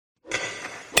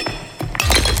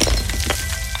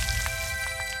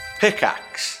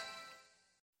Pickaxe.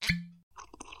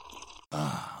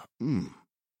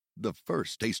 The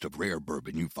first taste of rare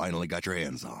bourbon you finally got your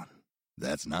hands on.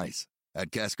 That's nice.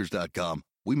 At Caskers.com,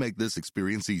 we make this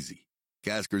experience easy.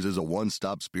 Caskers is a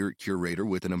one-stop spirit curator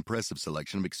with an impressive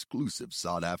selection of exclusive,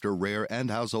 sought-after, rare,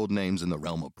 and household names in the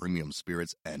realm of premium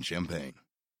spirits and champagne.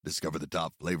 Discover the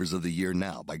top flavors of the year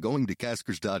now by going to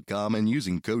Caskers.com and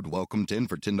using code WELCOME10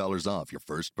 for $10 off your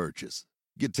first purchase.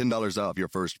 Get $10 off your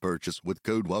first purchase with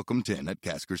code WELCOME10 at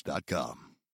Caskers.com.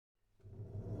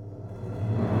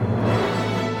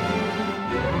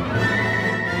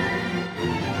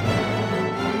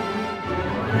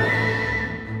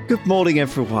 Good morning,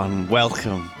 everyone.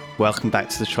 Welcome back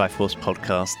to the Triforce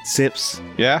podcast. Sips.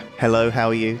 Yeah. Hello, how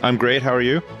are you? I'm great. How are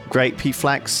you? Great.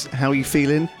 P-Flax, how are you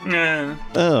feeling? Yeah.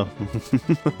 Oh.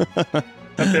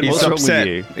 He's What's wrong upset.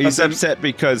 with you? He's upset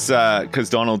because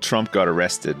Donald Trump got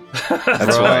arrested.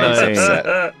 That's why he's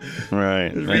upset. Right.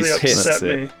 It really He's upset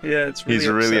me. Yeah, it's really He's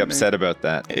really upset me. about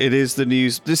that. It is the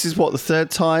news. This is what, the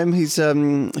third time? He's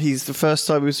the first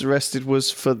time he was arrested was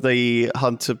for the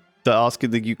asking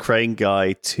the Ukraine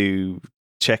guy to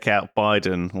check out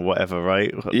Biden or whatever,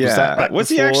 right? Yeah. Was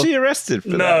he actually arrested for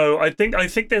that? No, I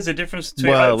think there's a difference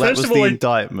between. Well, that first was of all, the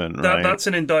indictment, right? That's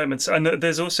an indictment. And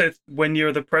there's also, when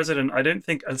you're the president, I don't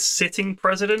think a sitting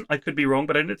president, I could be wrong,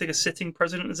 but I don't think a sitting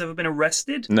president has ever been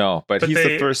arrested. No, but he's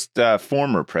the first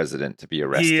former president to be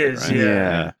arrested. He is, right?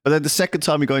 yeah. But then the second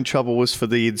time he got in trouble was for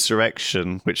the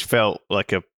insurrection, which felt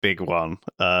like a big one.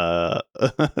 He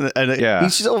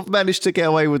sort of managed to get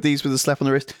away with these with a slap on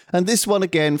the wrist. And this one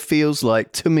again feels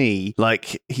like, to me,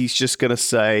 like he's just going to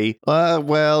say,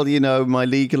 well, my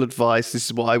legal advice, this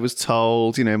is what I was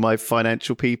told. My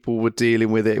financial people were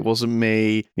dealing with it. It wasn't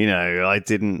me. I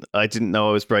didn't know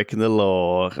I was breaking the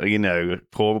law.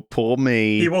 Poor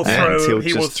me. He will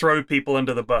throw people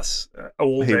under the bus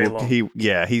all day long.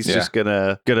 He's just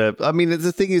gonna. I mean,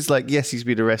 the thing is, like, yes, he's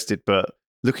been arrested, but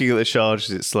looking at the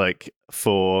charges, it's like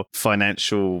for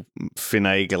financial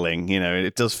finagling.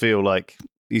 It does feel like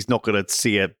he's not going to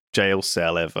see a jail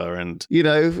cell ever. And,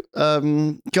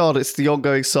 God, it's the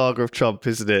ongoing saga of Trump,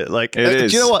 isn't it? Like, it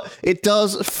is. Do you know what? It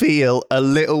does feel a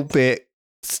little bit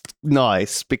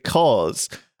nice because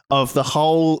of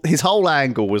his whole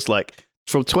angle was like,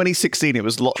 from 2016, it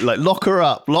was lock her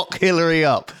up, lock Hillary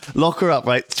up, lock her up,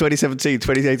 right? 2017,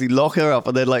 2018, lock her up.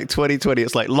 And then like 2020,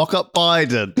 it's like lock up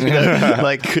Biden,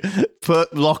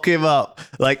 lock him up.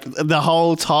 Like the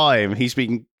whole time he's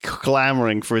been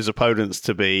clamoring for his opponents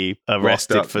to be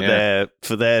arrested for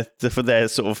their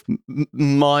sort of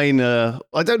minor.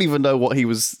 I don't even know what he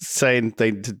was saying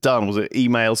they'd done. Was it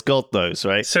emails? God knows,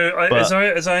 right? So as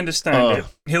I understand it,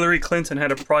 Hillary Clinton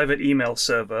had a private email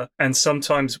server, and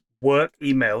sometimes work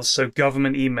emails, so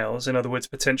government emails, in other words,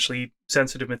 potentially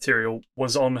sensitive material,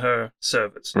 was on her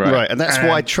servers. Right, and that's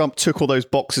why Trump took all those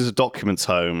boxes of documents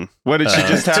home. What did she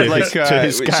just have to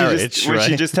his garage? Would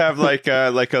she just have like a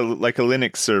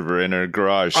Linux server in her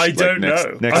garage? I don't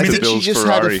know. I think she just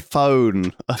had a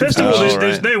phone. First of all,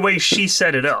 there's no way she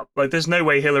set it up. Like, there's no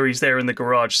way Hillary's there in the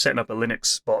garage setting up a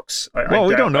Linux box.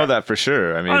 We don't know that for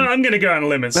sure. I mean, I'm going to go on a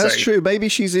limb and say that's true. Maybe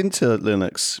she's into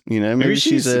Linux. Maybe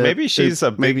she's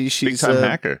a big-time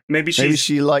hacker. Maybe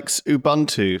she likes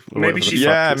Ubuntu. Maybe she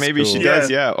does.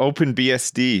 Yeah,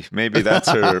 OpenBSD. Maybe that's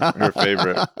her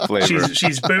favorite flavor.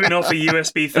 She's booting off a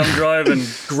USB thumb drive and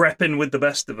grepping with the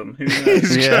best of them. Who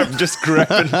knows? Just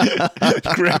grepping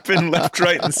left,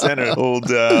 right, and center. Old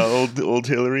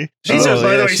Hillary. By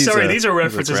the way, sorry, these are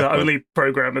references that only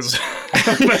programmers.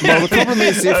 Well, the problem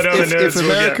is if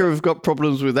America have got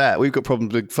problems with that, we've got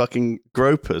problems with fucking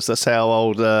gropers. That's how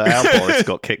old our Boris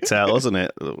got kicked out, wasn't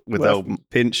it? With old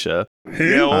Pincher.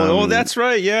 Yeah, that's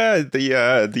right. Yeah,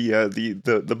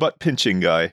 the butt pinching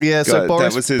guy. Yeah, so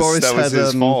Boris that was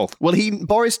his fault. Well,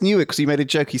 Boris knew it because he made a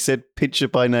joke. He said "pincher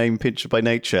by name, pincher by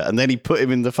nature," and then he put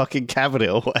him in the fucking cabinet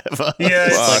or whatever. Yeah,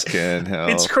 fucking hell.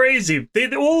 It's crazy.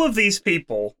 All of these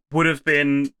people would have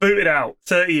been booted out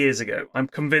 30 years ago. I'm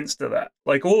convinced of that.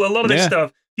 Like, a lot of this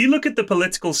stuff. You look at the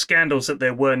political scandals that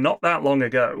there were not that long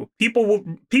ago.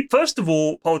 First of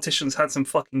all, politicians had some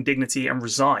fucking dignity and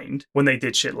resigned when they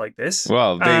did shit like this.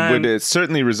 Well, they would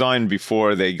certainly resign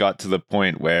before they got to the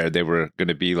point where they were going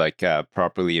to be like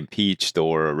properly impeached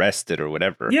or arrested or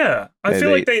whatever. Yeah, I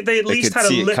feel like they at least had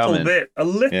a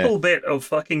little bit of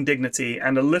fucking dignity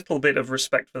and a little bit of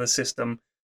respect for the system.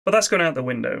 But that's gone out the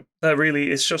window.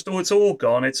 It's all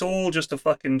gone. It's all just a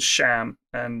fucking sham.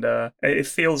 And it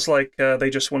feels like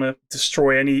they just want to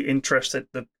destroy any interest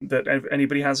that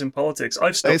anybody has in politics.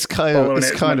 I've stopped It's kind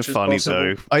of funny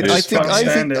though. I think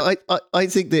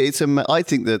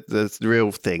that the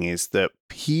real thing is that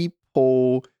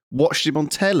people watched him on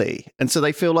telly, and so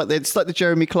they feel like it's like the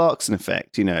Jeremy Clarkson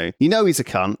effect. You know he's a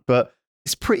cunt, but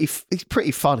he's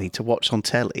pretty funny to watch on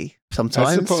telly sometimes.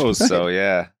 I suppose so.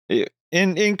 Yeah.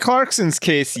 In Clarkson's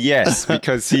case, yes,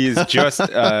 because he's just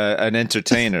an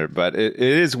entertainer. But it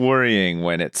is worrying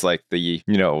when it's like the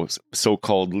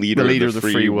so-called leader of the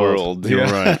free world. You're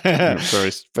right.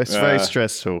 It's very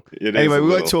stressful. Anyway, we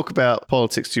won't talk about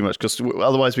politics too much because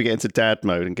otherwise we get into dad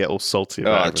mode and get all salty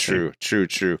about everything.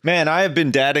 True. Man, I have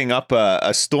been dadding up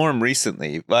a storm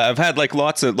recently. I've had like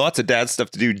lots of dad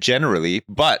stuff to do generally,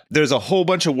 but there's a whole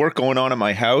bunch of work going on at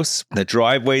my house. The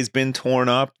driveway's been torn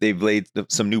up. They've laid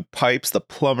some new pipes. The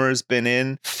plumber's been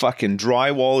in. Fucking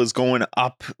drywall is going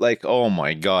up. Like, oh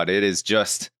my God,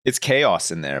 it's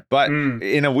chaos in there. But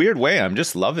in a weird way, I'm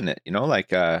just loving it.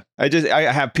 Like I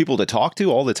have people to talk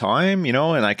to all the time,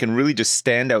 and I can really just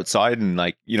stand outside and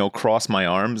like, cross my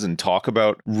arms and talk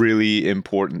about really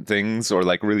important things or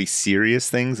like really serious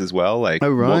things as well. Like,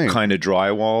 what kind of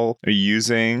drywall are you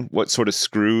using? What sort of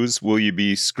screws will you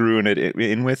be screwing it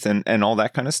in with and all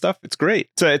that kind of stuff? It's great.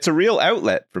 So it's a real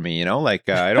outlet for me, like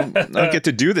I don't get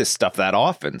to do this stuff that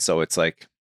often. So it's like,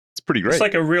 it's pretty great. It's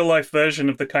like a real life version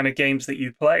of the kind of games that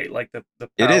you play, like the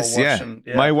It is, yeah.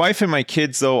 My wife and my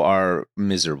kids, though, are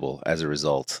miserable as a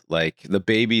result. Like, the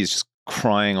baby is just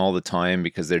crying all the time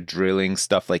because they're drilling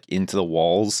stuff like into the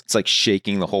walls. It's like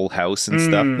shaking the whole house and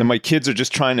stuff. And my kids are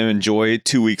just trying to enjoy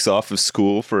 2 weeks off of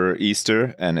school for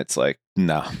Easter. And it's like,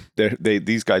 nah.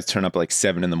 These guys turn up at like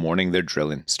 7 a.m. They're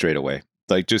drilling straight away.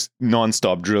 Like, just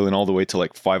nonstop drilling all the way to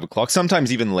like 5 o'clock.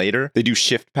 Sometimes even later. They do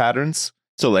shift patterns.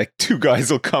 So like 2 guys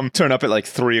will turn up at like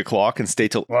 3 o'clock and stay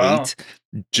till 8,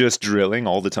 just drilling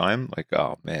all the time. Like,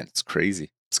 oh man, it's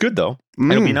crazy. It's good though.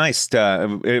 It'll be nice.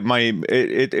 It'll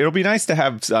be nice to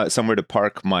have somewhere to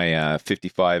park my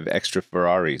 55 extra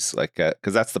Ferraris, like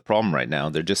because that's the problem right now.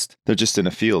 They're just in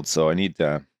a field, so I need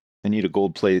a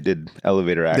gold-plated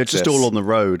elevator access. They're just all on the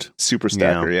road. Super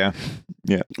stacker,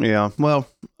 yeah. Well,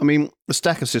 I mean, the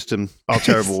stacker system are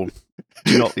terrible.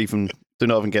 Do not even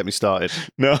get me started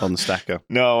on the stacker.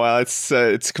 No,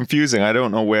 it's confusing. I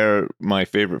don't know where my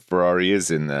favorite Ferrari is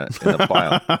in the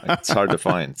pile. It's hard to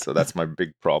find. So that's my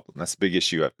big problem. That's the big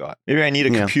issue I've got. Maybe I need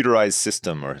a computerized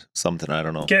system or something. I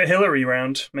don't know. Get Hillary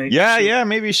round. Maybe. Yeah.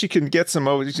 Maybe she can get some.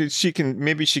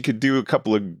 Maybe she could do a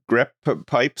couple of grep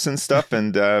pipes and stuff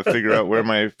and figure out where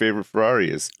my favorite Ferrari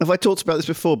is. Have I talked about this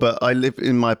before? But I live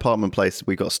in my apartment place.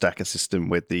 We got a stacker system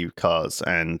with the cars,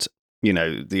 and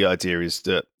the idea is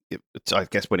that. I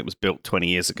guess when it was built 20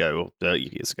 years ago or 30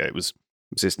 years ago, it was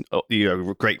this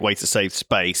a great way to save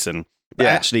space, and it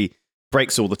actually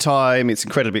breaks all the time. It's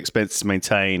incredibly expensive to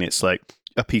maintain. It's like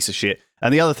a piece of shit.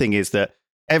 And the other thing is that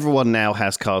everyone now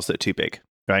has cars that are too big,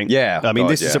 right? Yeah. I mean,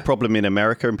 this is a problem in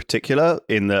America in particular,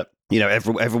 in that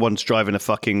everyone's driving a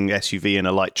fucking SUV and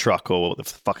a light truck or the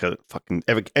fucking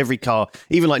every car,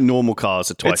 even like normal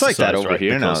cars are twice. It's like the size, that over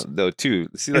here now, though. Too.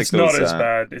 See, like it's not as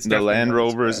bad. It's the Land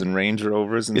Rovers and Range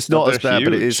Rovers, and it's stuff, not as bad, huge.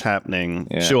 but it is happening.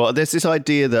 Yeah. Sure, there's this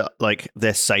idea that like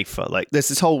they're safer. Like there's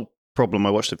this whole problem. I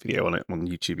watched a video on it on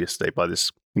YouTube yesterday by this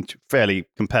fairly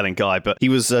compelling guy, but he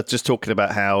was just talking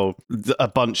about how a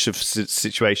bunch of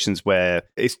situations where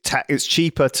it's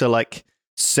cheaper to like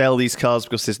sell these cars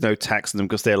because there's no tax on them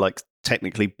because they're like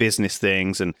technically business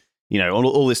things and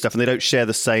all this stuff, and they don't share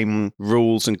the same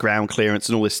rules and ground clearance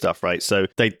and all this stuff, right? So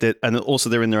they and also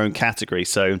they're in their own category.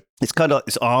 So it's kind of like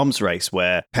this arms race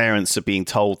where parents are being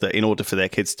told that in order for their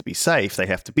kids to be safe, they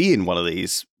have to be in one of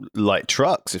these light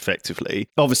trucks. Effectively,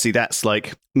 obviously, that's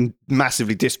like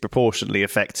massively disproportionately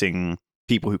affecting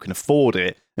people who can afford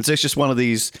it, and so it's just one of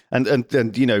these. And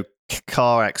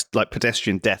like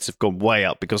pedestrian deaths have gone way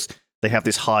up because they have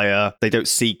this higher. They don't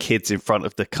see kids in front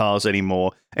of the cars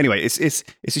anymore. Anyway, it's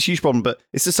a huge problem. But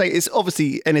it's to say, it's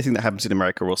obviously anything that happens in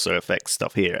America also affects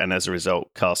stuff here, and as a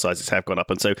result, car sizes have gone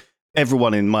up. And so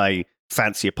everyone in my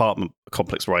fancy apartment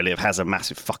complex where I live has a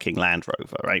massive fucking Land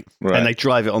Rover, right? And they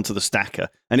drive it onto the stacker,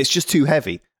 and it's just too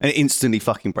heavy, and it instantly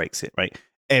fucking breaks it, right?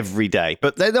 Every day,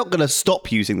 but they're not going to stop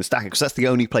using the stacker because that's the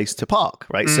only place to park,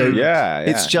 right? So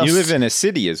it's just you live in a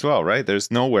city as well, right?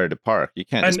 There's nowhere to park. You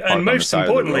can't just park on the side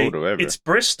of the road or whatever. It's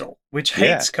Bristol, which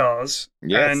hates cars,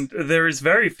 and there is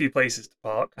very few places to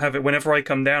park. Whenever I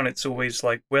come down, it's always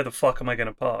like, where the fuck am I going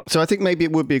to park? So I think maybe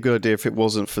it would be a good idea if it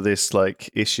wasn't for this like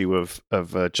issue of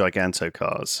giganto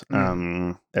cars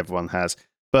everyone has.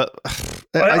 But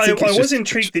I was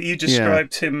intrigued that you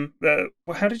described him.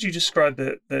 How did you describe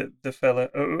the fella,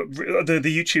 the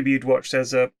YouTube you'd watched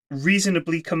as a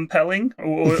reasonably compelling?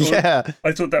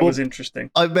 I thought that was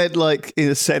interesting. I meant like in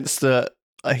a sense that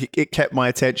it kept my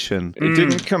attention. It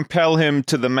didn't compel him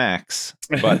to the max,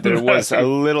 but there was a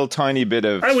little tiny bit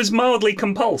of... I was mildly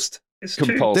compulsed. It's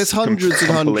true. There's hundreds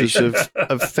and hundreds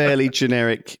of fairly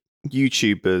generic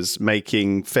YouTubers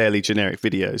making fairly generic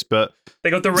videos, but they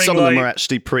got the ring some light. of them are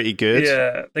actually pretty good.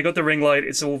 Yeah, they got the ring light.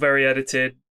 It's all very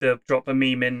edited. They'll drop a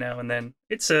meme in now and then.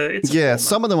 It's a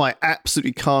some of them I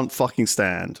absolutely can't fucking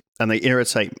stand, and they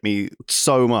irritate me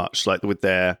so much, like with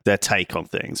their take on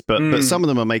things. But some of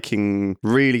them are making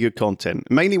really good content,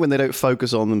 mainly when they don't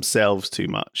focus on themselves too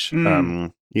much.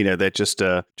 They're just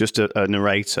a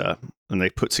narrator, and they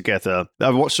put together.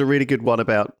 I watched a really good one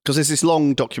because there's this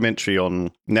long documentary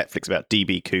on Netflix about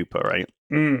DB Cooper, right?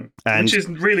 Which is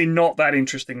really not that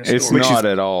interesting a story. It's not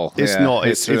at all. It's not.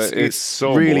 It's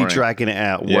so really boring. dragging it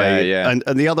out way. And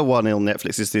the other one on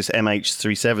Netflix is this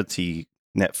MH370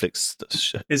 Netflix.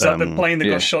 Is that the plane that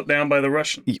got shot down by the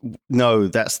Russian? No,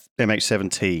 that's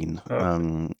MH17.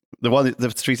 Oh. The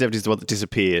 370 is the one that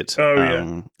disappeared. Oh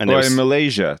yeah. And in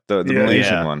Malaysia, the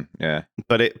Malaysian one. Yeah.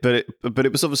 But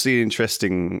it was obviously an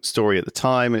interesting story at the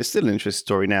time, and it's still an interesting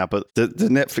story now. But the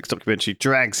Netflix documentary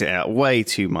drags it out way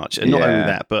too much, and not only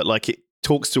that, but like it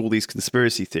talks to all these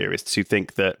conspiracy theorists who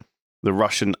think that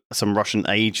some Russian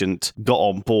agent got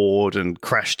on board and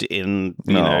crashed it in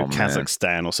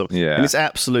Kazakhstan or something. Yeah. And it's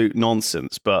absolute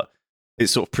nonsense, but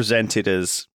it's sort of presented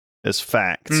as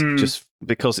fact just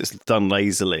because it's done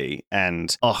lazily.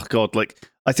 And oh god, like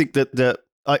I think that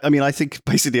I think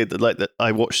basically like that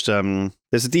I watched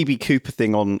there's a DB Cooper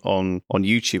thing on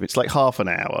YouTube. It's like half an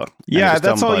hour. Yeah,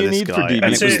 that's all you need for DB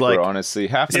and Cooper, it was like, honestly.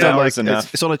 Half an hour is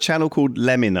enough. It's on a channel called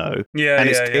Lemino.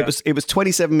 It was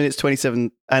 27 minutes,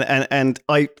 27 and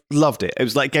I loved it. It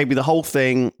was like gave me the whole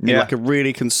thing in like a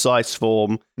really concise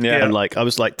form. Yeah. And like I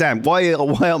was like, damn, why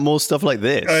aren't more stuff like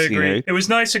this? I agree. It was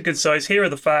nice and concise. Here are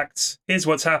the facts. Here's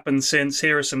what's happened since.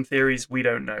 Here are some theories we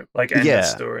don't know. Like end of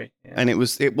story. Yeah. And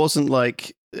it wasn't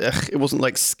like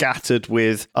scattered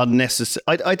with unnecessary.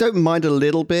 I don't mind a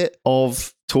little bit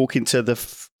of talking to the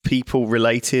people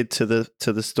related to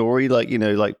the story, but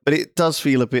it does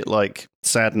feel a bit like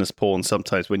sadness porn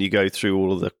sometimes when you go through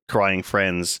all of the crying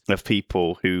friends of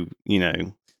people who,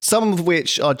 some of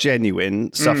which are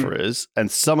genuine sufferers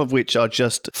and some of which are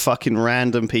just fucking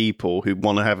random people who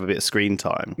want to have a bit of screen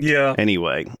time. Yeah.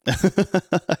 Anyway.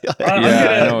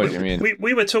 I know what you mean.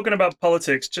 We were talking about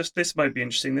politics. Just this might be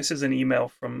interesting. This is an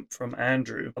email from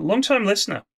Andrew, a long-time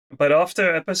listener. But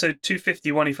after episode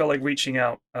 251, he felt like reaching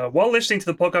out. While listening to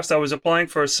the podcast, I was applying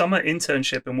for a summer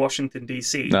internship in Washington,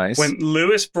 D.C. Nice. When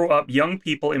Lewis brought up young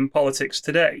people in politics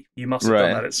today. You must have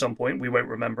done that at some point. We won't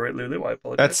remember it, Lulu. I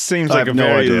apologize. That seems like a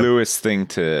very Lewis thing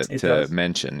to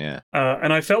mention, yeah.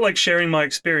 And I felt like sharing my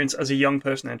experience as a young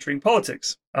person entering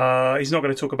politics. He's not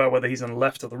going to talk about whether he's on the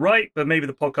left or the right, but maybe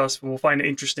the podcast will find it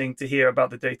interesting to hear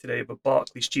about the day-to-day of a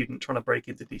Berkeley student trying to break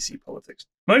into DC politics.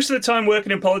 Most of the time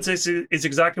working in politics is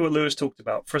exactly what Lewis talked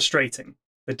about, frustrating.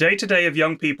 The day-to-day of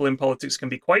young people in politics can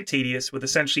be quite tedious, with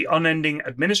essentially unending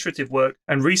administrative work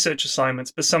and research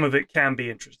assignments, but some of it can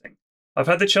be interesting. I've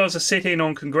had the chance to sit in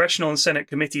on congressional and Senate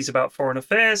committees about foreign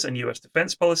affairs and US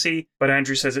defense policy, but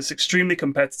Andrew says it's extremely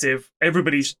competitive.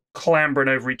 Everybody's clambering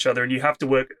over each other, and you have to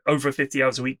work over 50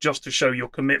 hours a week just to show your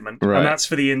commitment. Right. And that's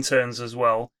for the interns as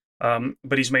well.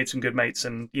 But he's made some good mates,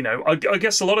 and I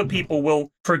guess a lot of people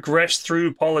will progress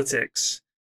through politics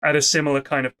at a similar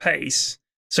kind of pace,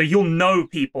 so you'll know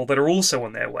people that are also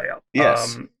on their way up.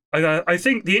 Yes. I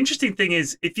think the interesting thing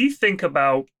is, if you think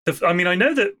about I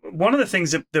know that one of the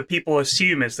things that people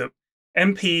assume is that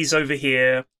MPs over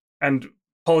here and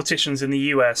politicians in the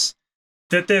US,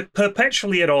 that they're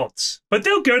perpetually at odds, but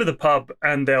they'll go to the pub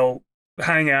and they'll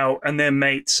hang out and they're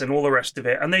mates and all the rest of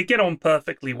it, and they get on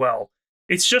perfectly well.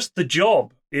 It's just the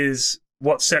job is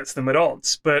what sets them at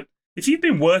odds. But if you've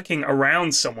been working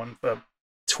around someone for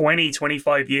 20,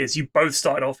 25 years, you both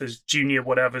started off as junior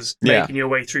whatevers, making your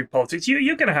way through politics,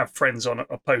 you're going to have friends on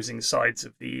opposing sides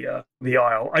of the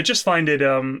aisle. I just find it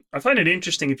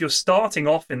interesting. If you're starting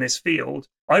off in this field,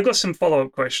 I've got some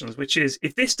follow-up questions, which is,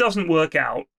 if this doesn't work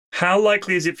out, how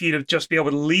likely is it for you to just be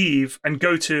able to leave and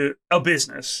go to a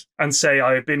business and say,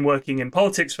 I've been working in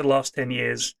politics for the last 10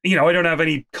 years. I don't have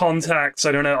any contacts.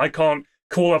 I can't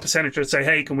call up a senator and say,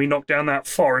 hey, can we knock down that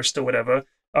forest or whatever?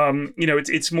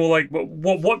 It's more like,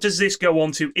 what does this go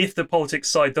on to if the politics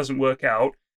side doesn't work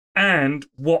out? And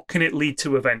what can it lead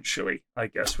to eventually, I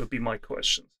guess, would be my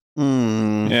question.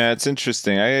 Yeah, it's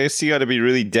interesting. I guess you got to be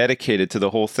really dedicated to the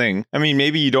whole thing. I mean,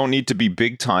 maybe you don't need to be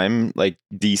big time like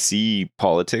DC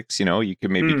politics, you know, you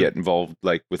could maybe get involved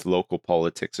like with local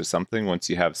politics or something once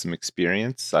you have some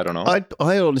experience. I don't know. I'd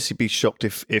honestly be shocked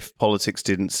if politics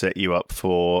didn't set you up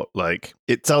for, like,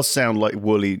 it does sound like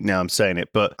woolly now I'm saying it,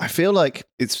 but I feel like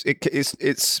it's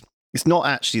not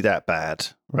actually that bad,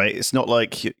 right? It's not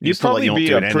like you'd probably like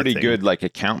be a pretty good like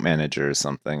account manager or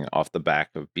something off the back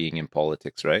of being in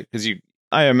politics, right? Because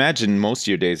I imagine most of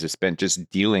your days are spent just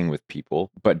dealing with people,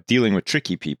 but dealing with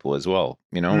tricky people as well.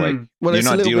 You know, like you're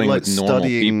not dealing with normal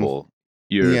people.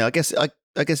 Yeah, I guess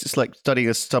it's like studying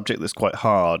a subject that's quite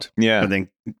hard. Yeah, and then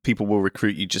people will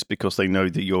recruit you just because they know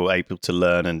that you're able to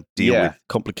learn and deal with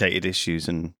complicated issues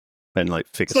and like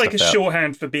figure stuff out. It's like a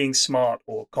shorthand for being smart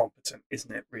or competent,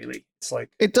 isn't it, really? It's like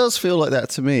it does feel like that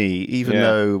to me, even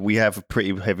though we have a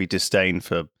pretty heavy disdain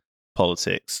for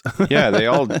politics. Yeah, they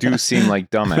all do seem like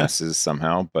dumbasses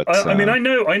somehow. But I mean, I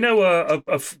know a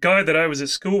guy that I was at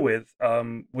school with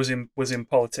was in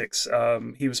politics.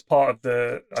 He was part of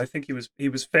the. I think he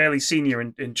was fairly senior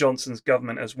in Johnson's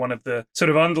government as one of the sort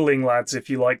of underling lads, if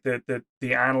you like, the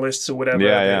analysts or whatever,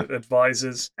 the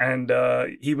advisors. And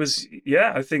he was,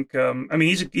 I think. I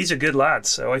mean, he's a good lad.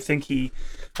 So I think he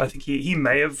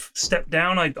may have stepped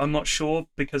down. I'm not sure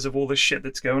because of all this shit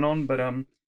that's going on, but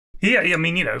Yeah, I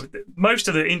mean, you know, most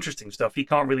of the interesting stuff, he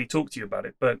can't really talk to you about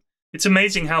it, but it's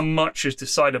amazing how much is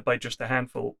decided by just a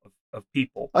handful of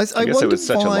people. I guess it was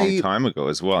such a long time ago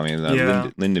as well. I mean,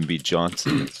 Lyndon B.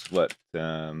 Johnson is what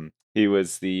he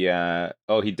was the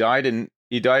he died in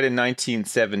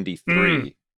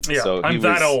 1973. Yeah, so I'm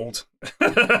that old.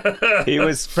 He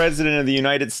was president of the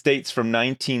United States from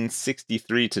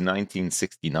 1963 to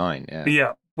 1969.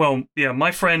 Yeah. Well, yeah, my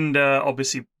friend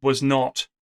obviously was not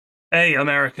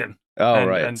American. Oh,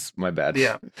 right. It's my bad.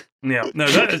 Yeah. No,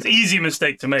 that is an easy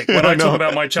mistake to make. When I talk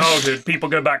about my childhood, people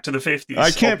go back to the 50s.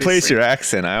 I can't place your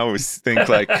accent. I always think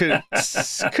like,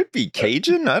 could be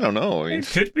Cajun? I don't know. It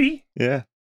could be. Yeah.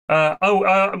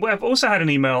 I've also had an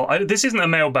email. This isn't a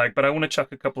mailbag, but I want to chuck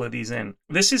a couple of these in.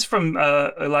 This is from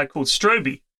a lad called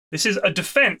Stroby. This is a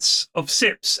defense of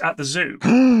SIPs at the zoo.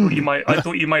 I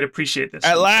thought you might appreciate this.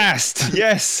 At last.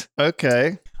 Yes.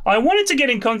 Okay. I wanted to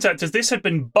get in contact as this had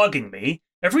been bugging me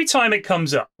every time it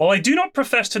comes up. While I do not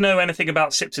profess to know anything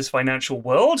about SIPs' financial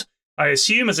world, I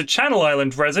assume as a Channel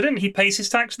Island resident he pays his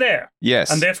tax there.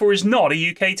 Yes. And therefore is not a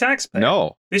UK taxpayer.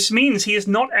 No. This means he is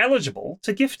not eligible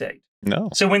to gift aid. No.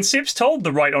 So when SIPs told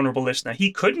the Right Honourable listener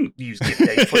he couldn't use gift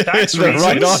aid for tax reasons,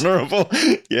 Right Honourable,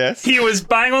 yes, he was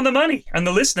bang on the money, and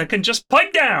the listener can just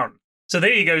pipe down. So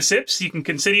there you go, SIPs. You can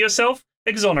consider yourself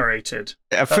exonerated.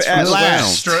 At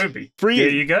last, Stroby. Free. There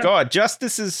you go. God,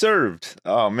 justice is served.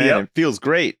 Oh man, It feels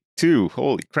great too.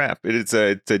 Holy crap! It's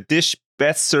a dish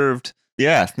best served.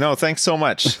 Yeah. No, thanks so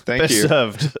much. Thank best you.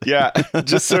 Served. Yeah,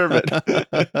 just serve it.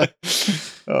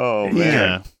 Oh man.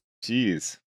 Yeah.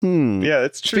 Jeez. Yeah,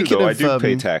 that's true. Speaking though I do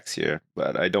pay tax here,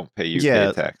 but I don't pay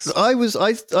UK tax. I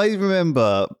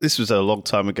remember this was a long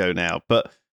time ago now,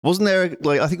 but wasn't there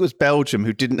I think it was Belgium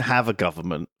who didn't have a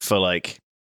government for like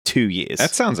 2 years.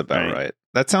 That sounds about right.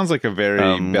 That sounds like a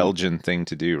very Belgian thing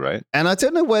to do, right? And I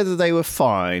don't know whether they were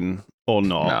fine or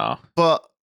not. No. But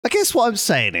I guess what I'm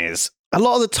saying is a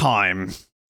lot of the time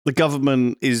the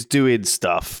government is doing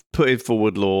stuff, putting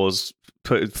forward laws,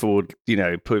 putting forward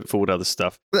other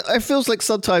stuff. It feels like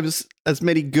sometimes as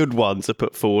many good ones are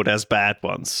put forward as bad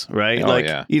ones, right? Oh,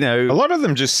 yeah. A lot of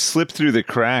them just slip through the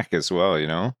crack as well, you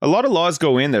know? A lot of laws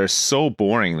go in that are so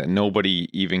boring that nobody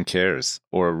even cares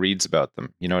or reads about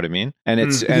them. You know what I mean? And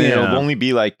it'll only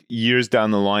be like years down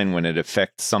the line when it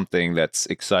affects something that's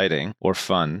exciting or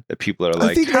fun that people are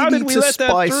like, how did we let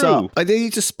that through? I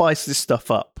need to spice this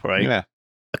stuff up, right? Yeah.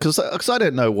 Because I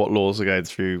don't know what laws are going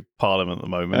through Parliament at the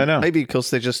moment. I know. Maybe because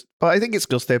they're just, but I think it's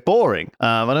because they're boring.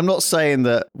 And I'm not saying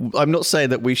that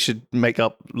we should make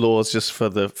up laws just for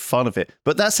the fun of it.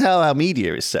 But that's how our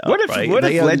media is set up. What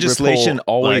if legislation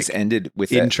always ended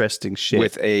with interesting shit,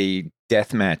 with a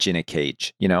death match in a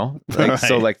cage? You know,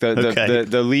 so like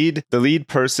the lead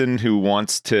person who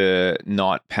wants to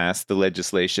not pass the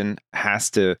legislation has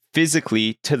to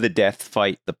physically to the death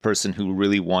fight the person who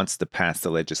really wants to pass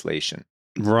the legislation.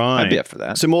 Right, I'd be up for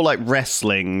that. So more like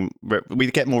wrestling. We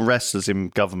get more wrestlers in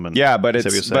government. Yeah, but it's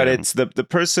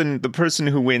the person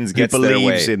who wins gets who their way.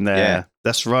 believes in their. Yeah.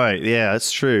 That's right. Yeah,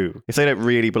 that's true. If they don't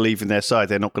really believe in their side,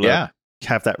 they're not going to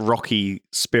have that rocky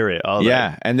spirit, are they?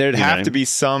 Yeah, and there'd have to be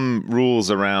some rules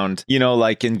around,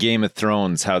 like in Game of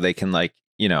Thrones, how they can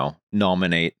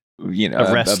nominate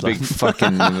a big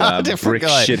fucking brick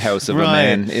shithouse of a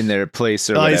man in their place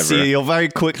or whatever. I see. You're very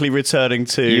quickly returning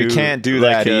to. You can't do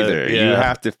that either. Yeah. You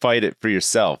have to fight it for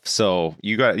yourself. So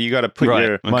you got to put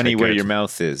your money where your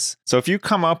mouth is. So if you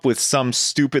come up with some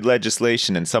stupid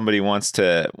legislation and somebody wants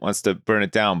to burn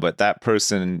it down, but that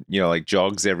person like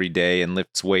jogs every day and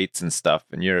lifts weights and stuff,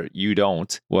 and you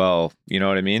don't. Well, you know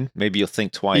what I mean? Maybe you'll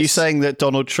think twice. Are you saying that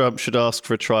Donald Trump should ask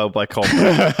for a trial by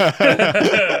combat?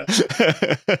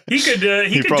 He could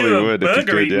do a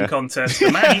burger eating contest.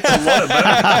 The man eats a lot of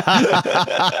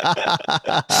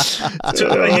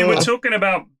burgers. You were talking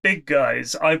about big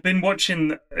guys. I've been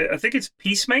watching, I think it's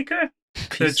Peacemaker.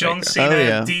 The John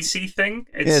Cena DC thing.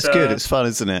 It's good. It's fun,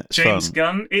 isn't it? It's James fun.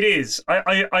 Gunn. It is.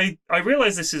 I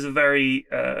realize this is a very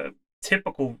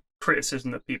typical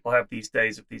criticism that people have these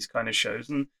days of these kind of shows,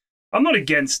 and I'm not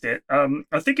against it.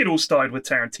 I think it all started with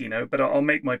Tarantino, but I'll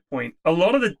make my point. A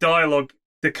lot of the dialogue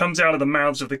that comes out of the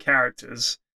mouths of the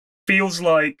characters feels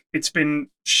like it's been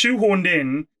shoehorned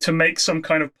in to make some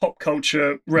kind of pop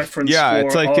culture reference. Yeah,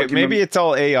 it's like maybe it's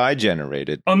all AI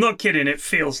generated. I'm not kidding. It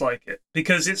feels like it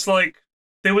because it's like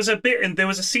there was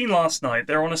a scene last night.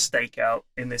 They're on a stakeout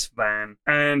in this van,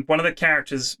 and one of the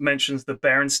characters mentions the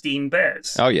Berenstain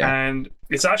Bears. Oh yeah, and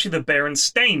it's actually the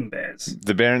Berenstain Bears.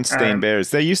 The Berenstain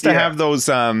Bears. They used to have those.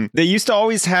 They used to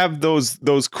always have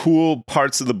those cool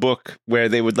parts of the book where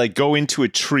they would like go into a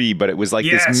tree, but it was like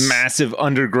this massive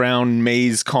underground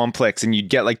maze complex, and you'd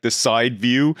get like the side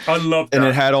view. I love that. And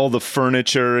it had all the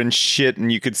furniture and shit,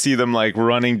 and you could see them like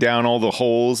running down all the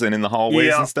holes and in the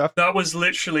hallways and stuff. That was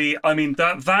literally. I mean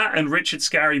that and Richard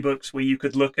Scarry books where you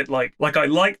could look at like I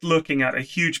liked looking at a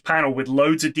huge panel with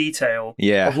loads of detail.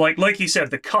 Yeah. Of like you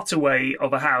said, the cutaway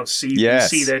of a house so you can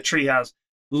see their treehouse.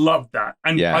 Loved that.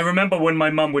 And I remember when my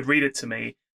mum would read it to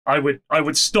me, I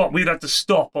would stop. We'd have to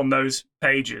stop on those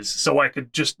pages so I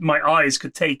could my eyes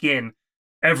could take in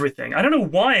everything. I don't know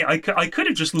why. I could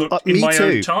have just looked in my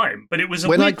own time, but it was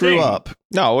when I grew up.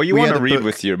 No, well, you want to read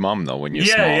with your mum though when you're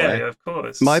small. Yeah, of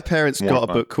course. My parents got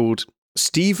a book called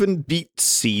Stephen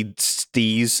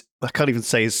Beatseed's, I can't even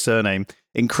say his surname,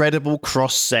 Incredible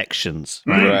Cross Sections.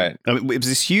 Right. I mean, it was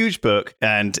this huge book,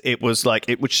 and it was like,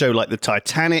 it would show like the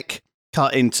Titanic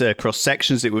cut into cross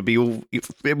sections. It would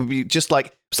be just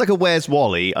like, it's like a Where's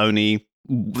Wally, only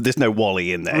there's no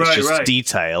Wally in there. It's just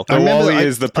detail. The Wally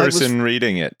is the person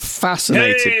reading it.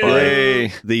 Fascinated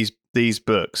by these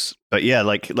books. But yeah,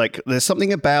 like there's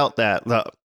something about that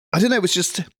I don't know,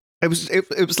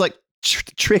 it was like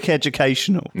trick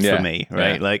educational for me,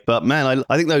 right? Like, but man,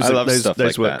 I think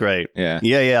those work great.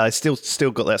 I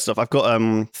still got that stuff. I've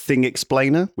got Thing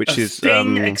Explainer, which is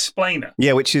Thing Explainer.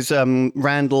 Yeah, which is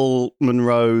Randall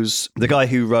Munroe's, the guy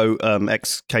who wrote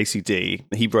XKCD.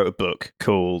 He wrote a book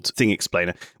called Thing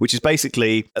Explainer, which is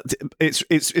basically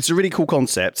it's a really cool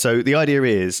concept. So the idea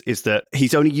is that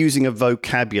he's only using a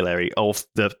vocabulary of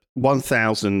the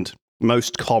 1,000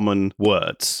 most common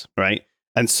words, right?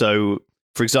 And so,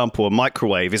 for example, a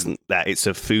microwave isn't that, it's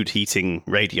a food heating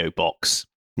radio box,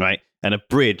 right? And a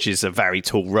bridge is a very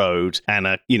tall road, and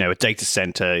a data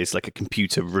center is like a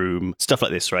computer room, stuff like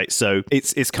this, right? So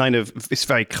it's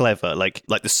very clever. Like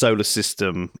the solar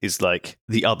system is like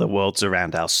the other worlds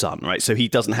around our sun, right? So he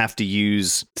doesn't have to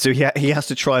use. So he has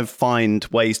to try and find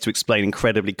ways to explain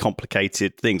incredibly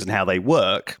complicated things and how they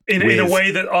work in a way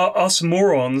that us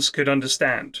morons could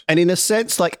understand. And in a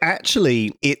sense, like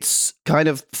actually, it's kind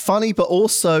of funny, but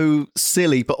also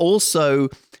silly, but also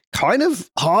kind of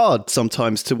hard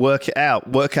sometimes to work out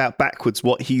backwards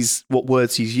what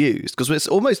words he's used, because it's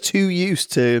almost too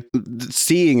used to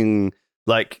seeing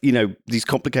like, these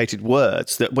complicated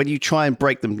words that when you try and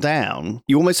break them down,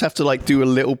 you almost have to like do a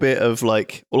little bit of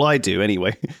like, well, I do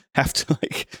anyway, have to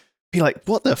like be like,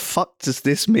 what the fuck does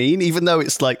this mean? Even though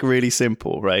it's like really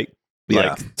simple, right?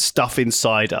 Like stuff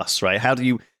inside us, right? How do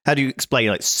you explain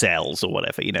like cells or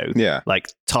whatever, like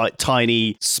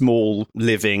tiny, small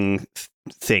living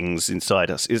things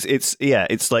inside us.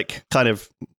 It's like kind of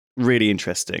really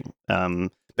interesting.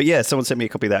 But yeah, someone sent me a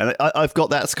copy of that, and I've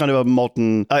got that as kind of a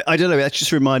modern. I don't know. That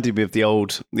just reminded me of the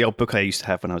old book I used to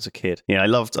have when I was a kid. Yeah, I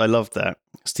loved that.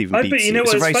 Stephen Beatsie.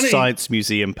 It's a very funny science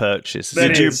museum purchase.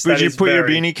 Would you put your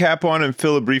beanie cap on and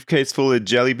fill a briefcase full of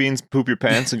jelly beans, poop your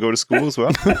pants, and go to school as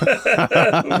well?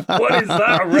 What is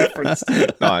that a reference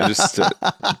to? No, I'm just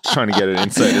trying to get an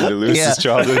insight into Lewis's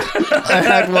childhood. I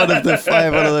had one of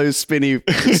those spinny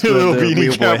little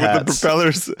beanie cap with the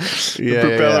propellers, the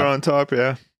propeller on top.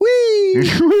 Yeah.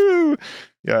 Whee!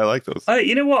 Yeah, I like those.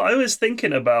 You know what? I was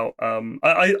thinking about.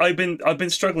 I've been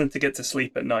struggling to get to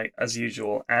sleep at night as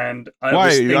usual, and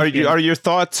why are your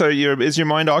thoughts? Is your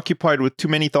mind occupied with too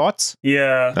many thoughts?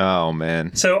 Yeah. Oh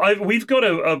man. So we've got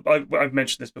I've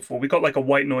mentioned this before. We've got like a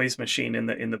white noise machine in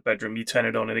the bedroom. You turn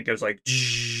it on and it goes like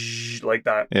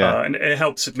that. Yeah. And it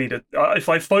helps me to if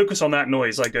I focus on that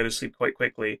noise, I go to sleep quite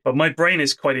quickly. But my brain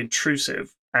is quite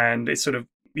intrusive, and it's sort of.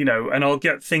 And I'll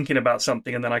get thinking about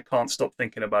something and then I can't stop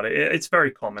thinking about it. It's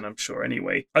very common, I'm sure.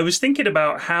 Anyway, I was thinking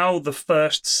about how the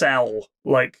first cell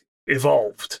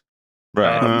evolved.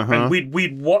 Right. And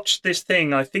we'd watched this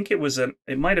thing. I think it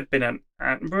might have been an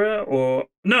Attenborough or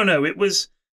no, it was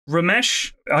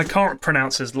Ramesh. I can't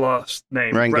pronounce his last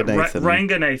name.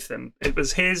 Ranganathan. It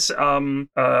was his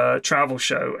travel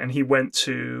show, and he went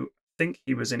to. I think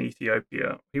he was in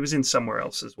Ethiopia. He was in somewhere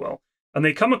else as well. And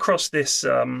they come across this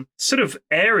sort of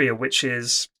area which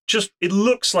is it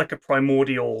looks like a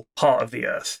primordial part of the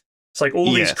earth. It's like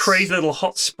all these crazy little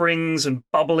hot springs and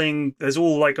bubbling. There's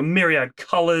all like a myriad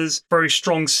colors, very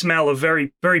strong smell of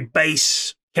very, very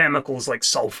base chemicals like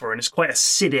sulfur, and it's quite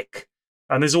acidic.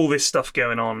 And there's all this stuff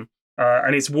going on.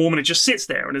 And it's warm and it just sits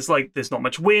there. And it's like there's not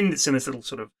much wind. It's in this little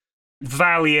sort of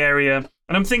valley area.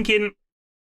 And I'm thinking,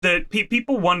 that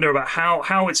people wonder about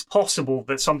how it's possible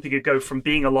that something could go from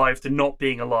being alive to not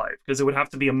being alive, because there would have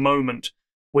to be a moment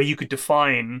where you could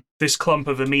define this clump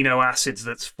of amino acids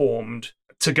that's formed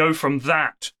to go from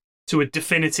that to a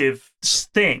definitive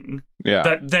thing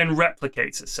that then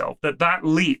replicates itself. That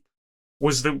leap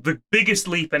was the biggest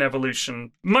leap in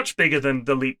evolution, much bigger than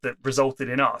the leap that resulted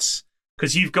in us,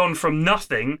 because you've gone from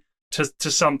nothing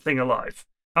to something alive.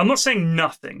 I'm not saying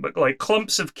nothing, but like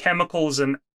clumps of chemicals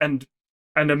and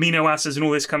amino acids and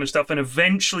all this kind of stuff, and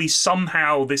eventually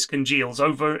somehow this congeals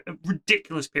over a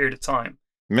ridiculous period of time.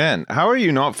 Man, how are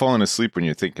you not falling asleep when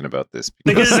you're thinking about this?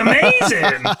 Because it's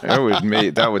amazing.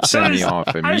 that would send me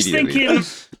off immediately. I was thinking,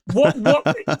 what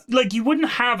like you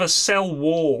wouldn't have a cell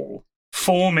wall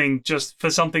forming just for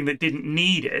something that didn't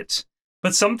need it,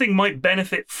 but something might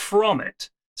benefit from it.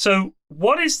 So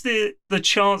what is the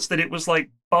chance that it was like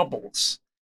bubbles?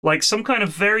 Like some kind of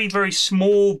very, very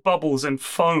small bubbles and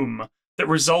foam that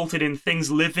resulted in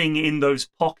things living in those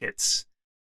pockets.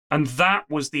 And that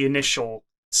was the initial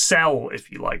cell, if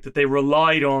you like, that they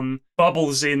relied on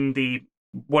bubbles in the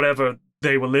whatever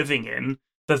they were living in,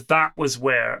 that was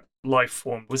where life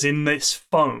formed, was in this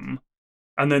foam.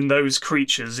 And then those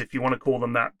creatures, if you want to call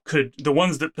them that, the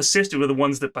ones that persisted were the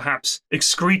ones that perhaps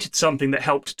excreted something that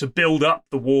helped to build up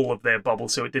the wall of their bubble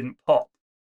so it didn't pop.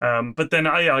 But then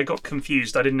I got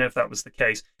confused. I didn't know if that was the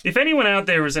case. If anyone out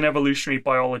there is an evolutionary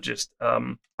biologist,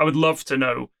 I would love to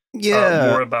know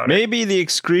more about it. Maybe the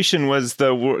excretion was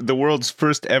the world's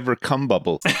first ever cum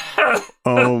bubble.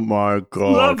 Oh my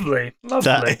god! Lovely.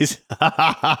 That is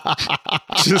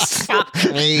just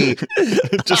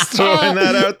throwing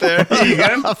that out there. There you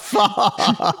go.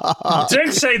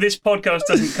 Don't say this podcast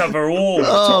doesn't cover all the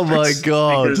topics. Oh my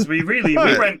god! Because we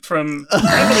went from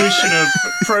evolution of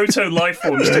proto life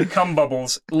forms to cum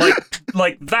bubbles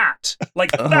like that.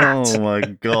 Oh my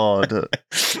god!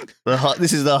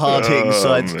 This is the hard-hitting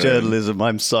science journalism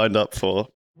I'm signed up for.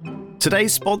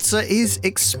 Today's sponsor is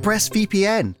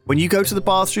ExpressVPN. When you go to the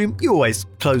bathroom, you always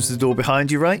close the door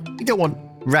behind you, right? You don't want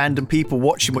random people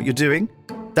watching what you're doing.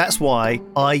 That's why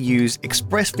I use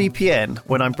ExpressVPN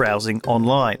when I'm browsing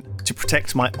online, to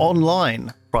protect my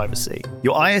online privacy.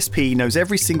 Your ISP knows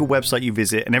every single website you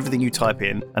visit and everything you type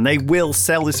in, and they will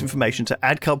sell this information to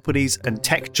ad companies and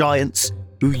tech giants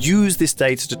who use this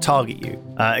data to target you.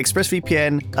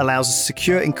 ExpressVPN allows a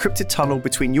secure encrypted tunnel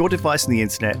between your device and the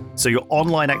internet, so your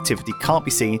online activity can't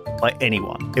be seen by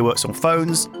anyone. It works on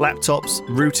phones, laptops,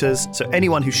 routers, so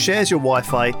anyone who shares your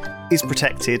Wi-Fi is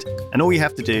protected, and all you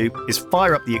have to do is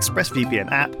fire up the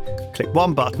ExpressVPN app, click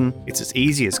one button. It's as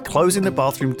easy as closing the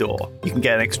bathroom door. You can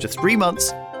get an extra 3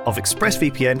 months of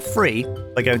ExpressVPN free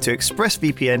by going to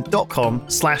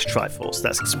expressvpn.com/Triforce.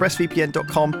 That's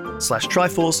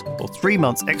expressvpn.com/Triforce for 3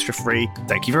 months extra free.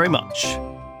 Thank you very much.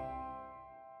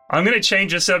 I'm going to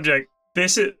change the subject.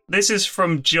 This is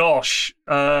from Josh.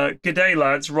 Good day,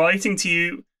 lads. Writing to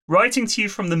you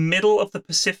from the middle of the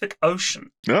Pacific Ocean.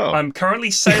 Oh. I'm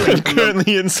currently sailing.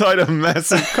 Inside a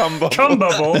massive cum bubble. Cum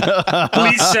bubble.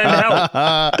 Please send help.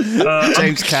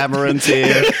 James Cameron's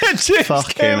here.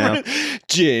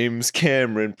 James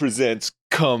Cameron presents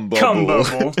cum bubble. Cum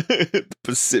bubble.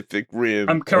 Pacific Rim.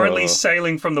 I'm currently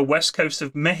sailing from the west coast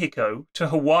of Mexico to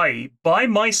Hawaii by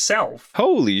myself.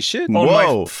 Holy shit. On my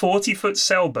 40-foot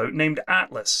sailboat named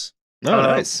Atlas. Oh,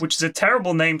 nice. Which is a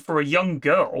terrible name for a young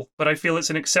girl, but I feel it's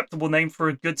an acceptable name for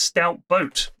a good stout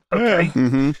boat. Okay.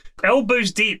 Mm-hmm.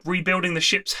 Elbows deep rebuilding the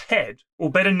ship's head, or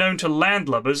better known to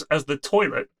landlubbers as the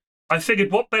toilet. I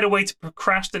figured what better way to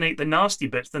procrastinate the nasty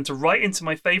bits than to write into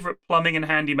my favorite plumbing and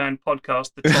handyman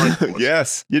podcast, the Triforce.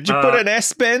 Yes. Did you put an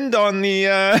S-bend on the... you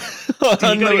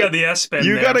gotta get the S-bend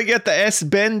You there. gotta get the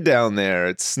S-bend down there.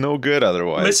 It's no good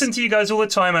otherwise. Listen to you guys all the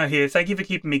time out here. Thank you for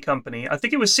keeping me company. I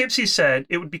think it was Sips who said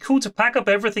it would be cool to pack up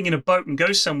everything in a boat and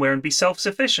go somewhere and be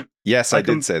self-sufficient. Yes, I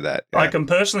did say that. Yeah. I can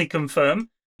personally confirm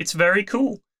it's very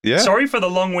cool. Yeah. Sorry for the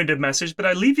long-winded message, but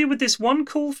I leave you with this one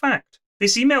cool fact.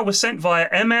 This email was sent via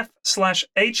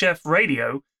MF/HF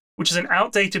radio, which is an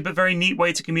outdated but very neat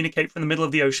way to communicate from the middle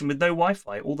of the ocean with no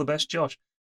Wi-Fi. All the best, Josh.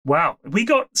 Wow.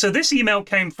 So this email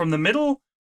came from the middle.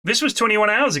 This was 21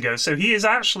 hours ago, so he is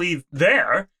actually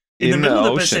there in the middle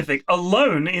of the Pacific,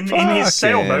 alone in his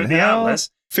sailboat, the Atlas,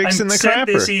 fixing and the sent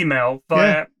crapper. this email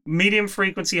via medium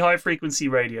frequency, high frequency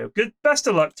radio. Best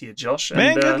of luck to you, Josh.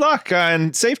 Man, good luck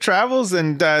and safe travels,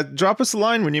 and drop us a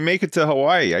line when you make it to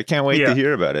Hawaii. I can't wait to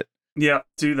hear about it. Yeah,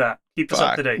 do that. Keep us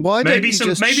up to date. Why maybe don't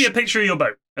you maybe a picture of your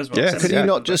boat as well. Yeah, Could you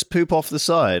not just poop off the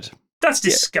side? That's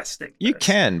disgusting. You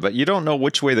can, but you don't know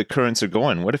which way the currents are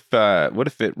going. What if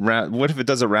it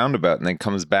does a roundabout and then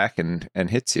comes back and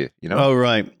hits you? You know? Oh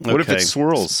right. Okay. What if it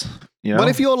swirls? You know? What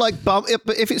if you're like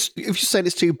if you said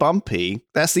it's too bumpy?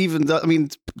 That's even. I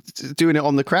mean, doing it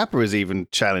on the crapper is even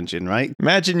challenging, right?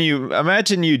 Imagine you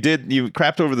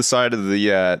crapped over the side of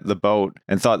the boat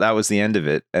and thought that was the end of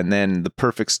it, and then the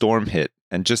perfect storm hit.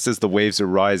 And just as the waves are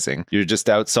rising, you're just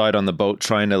outside on the boat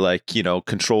trying to,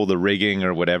 control the rigging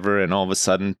or whatever. And all of a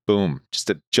sudden, boom, just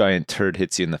a giant turd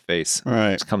hits you in the face.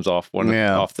 Right. It comes off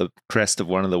off the crest of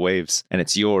one of the waves, and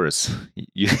it's yours.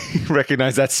 You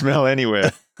recognize that smell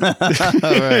anywhere. All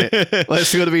right. Well,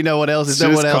 it's going to be no one else. There's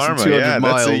no one else karma. in 200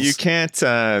 miles. You can't.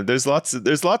 There's lots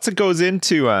that goes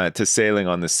into to sailing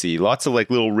on the sea. Lots of like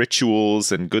little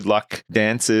rituals and good luck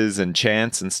dances and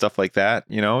chants and stuff like that.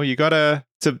 You gotta.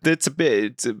 They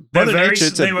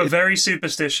were very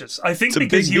superstitious. I think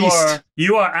because you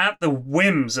are at the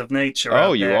whims of nature.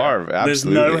 Oh, you are. Absolutely. There's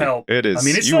no help. It is. I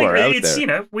mean, it's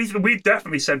there. We've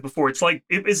definitely said before. It's like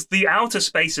it is the outer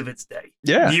space of its day.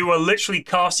 Yeah. You are literally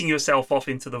casting yourself off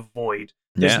into the void.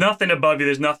 There's nothing above you.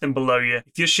 There's nothing below you.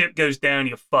 If your ship goes down,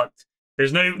 you're fucked.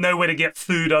 There's nowhere to get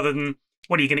food other than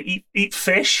what are you going to eat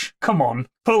can Come on,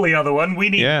 pull the other one. We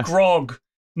need grog.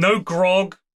 No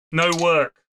grog, no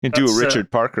work. You can do a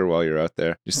Richard Parker while you're out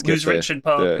there. Just get Richard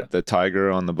Parker? The tiger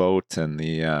on the boat and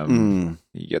the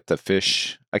you get the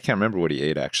fish. I can't remember what he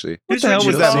ate actually. What the hell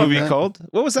was that movie called?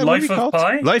 What was that movie called? Life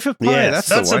of Pi? Life of Pi. Yes.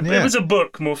 That's the one. It was a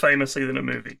book more famously than a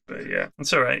movie, but yeah,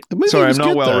 that's all right. Sorry, I'm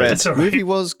not well read. The movie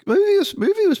was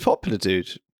popular, dude.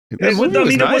 It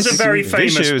was a very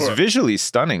famous book. It was a visually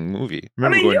stunning movie.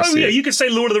 You could say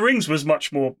Lord of the Rings was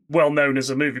much more well known as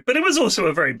a movie, but it was also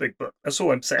a very big book. That's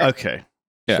all I'm saying. Okay.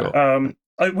 Yeah. Sure.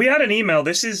 We had an email.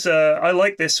 This is, I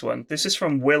like this one. This is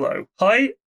from Willow.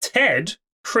 Hi, Ted,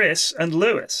 Chris, and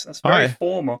Lewis. That's very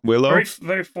formal. Willow. Very,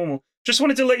 very formal. Just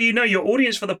wanted to let you know your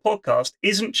audience for the podcast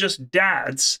isn't just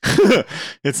dads.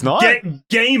 It's not.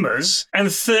 Gamers and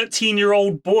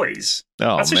 13-year-old boys.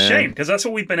 Oh, that's a shame, because that's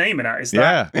what we've been aiming at.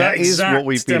 That is what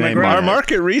we've been aiming at. Our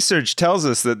market research tells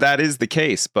us that is the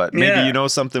case, but maybe you know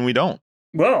something we don't.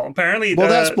 Well, apparently...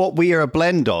 that's what we are a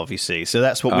blend of, you see. So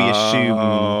that's what we assume.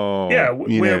 Yeah,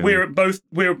 we're a collection of dads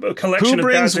and gamers. Who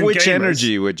brings which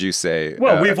energy, would you say?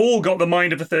 Well, we've all got the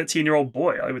mind of a 13-year-old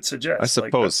boy, I would suggest. I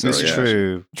suppose That's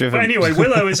true. But anyway,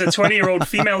 Willow is a 20-year-old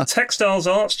female textiles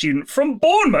art student from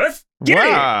Bournemouth.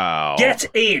 Get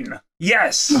in.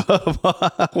 Yes.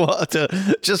 What?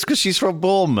 Just because she's from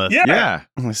Bournemouth? Yeah.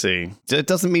 I see. It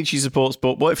doesn't mean she supports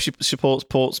What if she supports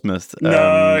Portsmouth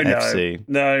FC?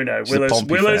 No.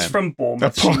 Willow's from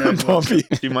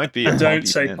Bournemouth. She might be. Don't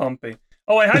say Pompey.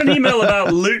 Oh, I had an email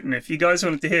about Luton. If you guys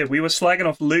wanted to hear, we were slagging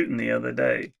off Luton the other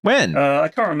day. When? I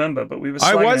can't remember, but we were.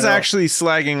 I was actually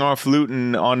slagging off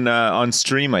Luton on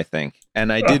stream, I think,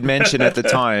 and I did mention at the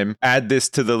time, add this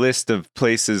to the list of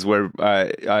places where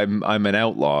I'm an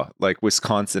outlaw, like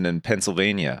Wisconsin and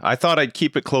Pennsylvania. I thought I'd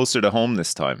keep it closer to home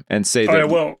this time and say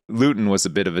that Luton was a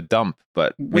bit of a dump,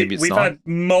 but maybe it's not. We've had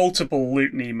multiple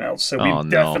Luton emails, so we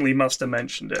definitely must have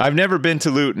mentioned it. I've never been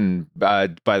to Luton, by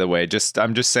the way.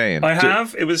 I'm just saying. I have.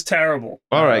 It was terrible.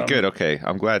 All right, good. Okay,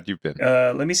 I'm glad you've been.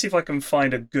 Let me see if I can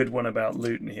find a good one about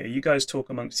Luton here. You guys talk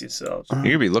amongst yourselves. You're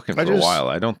gonna be looking for a while.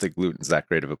 I don't think Luton's that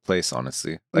great of a place,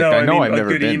 honestly. Like, no, I know I've a never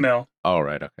good been. Email. All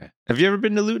right, okay. Have you ever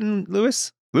been to Luton,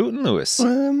 Lewis? Lewis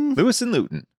and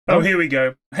Luton. Oh, here we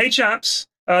go. Hey chaps,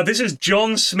 This is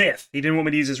John Smith. He didn't want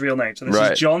me to use his real name, so this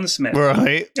is John Smith.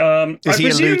 Right. Is he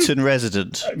a Luton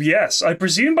resident? Yes. I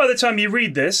presume by the time you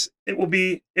read this, it will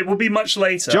be much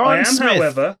later. John I am, Smith.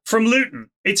 however, from Luton.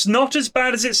 It's not as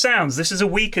bad as it sounds. This is a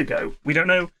week ago. We don't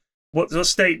know what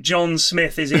state John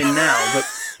Smith is in now,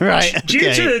 but right.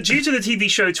 Due to the TV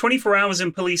show 24 Hours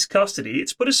in Police Custody,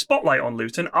 it's put a spotlight on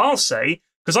Luton, I'll say,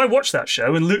 because I watched that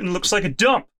show and Luton looks like a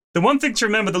dump. The one thing to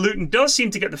remember, the Luton does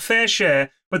seem to get the fair share,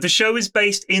 but the show is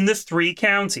based in the 3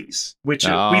 counties, which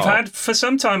we've had for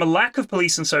some time a lack of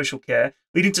police and social care,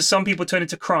 leading to some people turning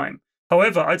to crime.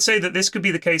 However, I'd say that this could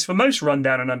be the case for most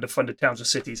rundown and underfunded towns or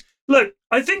cities. Look,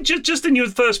 I think just in your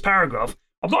first paragraph,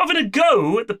 I'm not having a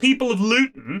go at the people of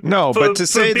Luton. No, but to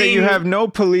say that you have no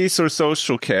police or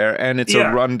social care and it's a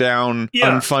rundown,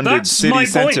 unfunded city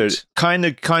centre kind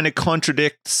of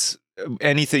contradicts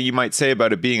anything you might say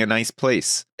about it being a nice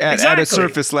place at a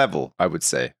surface level, I would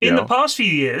say. In the past few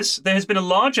years, there has been a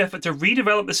large effort to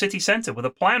redevelop the city centre with a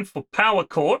plan for Power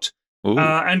Court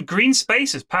and green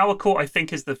spaces. Power Court, I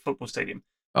think, is the football stadium.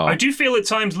 Oh. I do feel at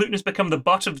times Luton has become the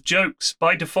butt of jokes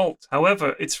by default.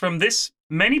 However, it's from this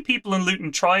many people in Luton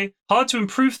try hard to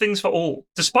improve things for all,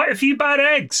 despite a few bad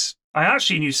eggs. I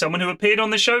actually knew someone who appeared on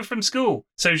the show from school,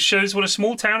 so it shows what a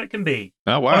small town it can be.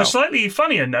 Oh, wow. On a slightly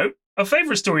funnier note, a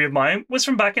favourite story of mine was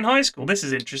from back in high school. This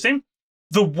is interesting.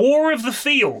 The War of the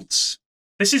Fields.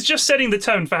 This is just setting the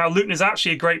tone for how Luton is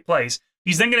actually a great place.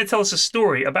 He's then going to tell us a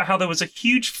story about how there was a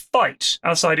huge fight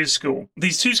outside his school.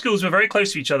 These 2 schools were very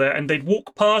close to each other and they'd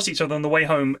walk past each other on the way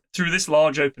home through this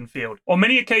large open field. On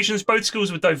many occasions, both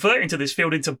schools would divert into this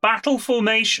field into battle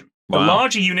formation. The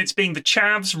larger units being the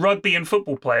chavs, rugby and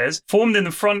football players, formed in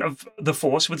the front of the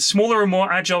force with smaller and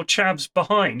more agile chavs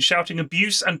behind, shouting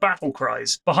abuse and battle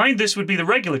cries. Behind this would be the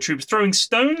regular troops throwing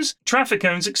stones, traffic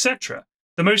cones, etc.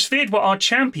 The most feared were our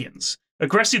champions,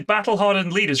 aggressive,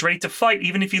 battle-hardened leaders ready to fight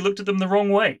even if you looked at them the wrong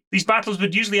way. These battles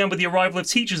would usually end with the arrival of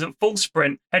teachers at full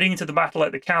sprint, heading into the battle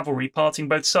like the cavalry, parting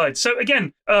both sides. So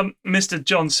again, Mr.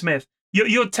 John Smith,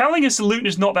 you're telling us the Luton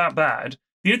is not that bad.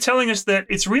 You're telling us that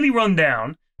it's really run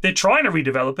down. They're trying to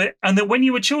redevelop it, and that when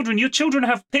you were children, your children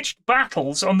have pitched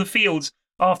battles on the fields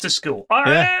after school.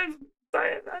 I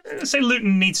say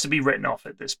Luton needs to be written off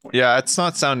at this point. Yeah, it's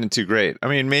not sounding too great. I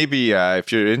mean, maybe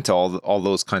if you're into all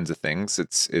those kinds of things,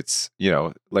 it's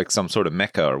like some sort of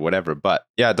mecca or whatever. But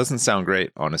yeah, it doesn't sound great,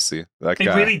 honestly. Like it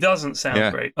really doesn't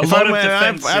sound great.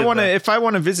 If I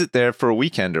want to visit there for a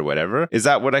weekend or whatever, is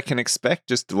that what I can expect?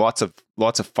 Just lots of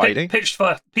fighting, pitched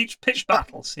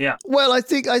battles. Yeah. Well, I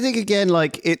think again,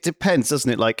 like it depends, doesn't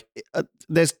it? Like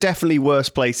there's definitely worse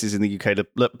places in the UK.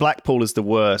 Look, Blackpool is the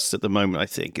worst at the moment. I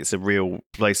think it's a real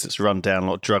place that's run down, a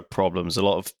lot of drug problems, a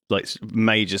lot of like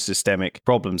major systemic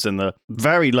problems, and the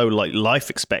very low like life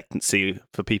expectancy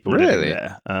for people living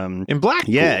there. In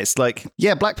Blackpool,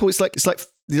 Blackpool. It's like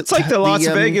the Las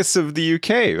Vegas of the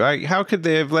UK. Like, how could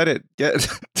they have let it get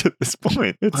to this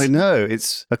point? I know.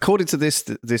 It's according to this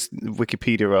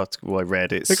Wikipedia article I read.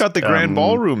 They got the Grand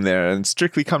Ballroom there, and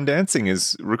Strictly Come Dancing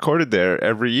is recorded there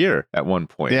every year at one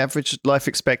point. The average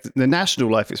the national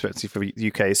life expectancy for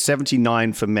the UK is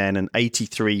 79 for men and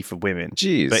 83 for women.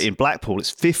 Jeez. But in Blackpool,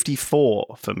 it's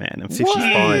 54 for men and 55 for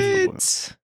women.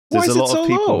 There's a lot of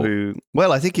people who.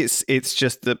 Well, I think it's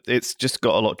just that it's just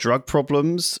got a lot of drug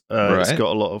problems. It's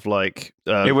got a lot of like.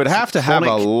 It would have to have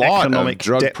a lot of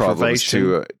drug problems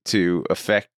to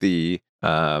affect the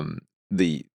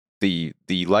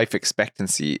life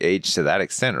expectancy age to that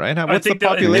extent, right? What's the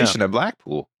population of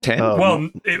Blackpool? 10.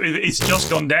 It's just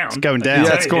gone down. It's going down.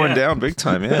 Yeah, it's going down big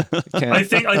time. Yeah, I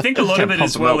think a lot of it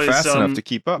as well is fast enough to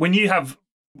keep up. When you have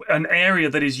an area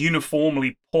that is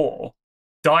uniformly poor.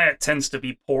 Diet tends to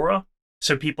be poorer,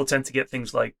 so people tend to get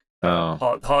things like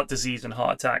heart disease and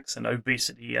heart attacks and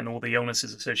obesity and all the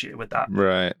illnesses associated with that.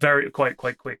 Right.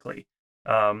 Quite quickly.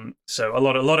 So a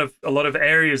lot of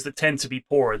areas that tend to be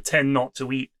poorer tend not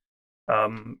to eat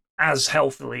as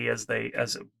healthily as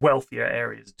wealthier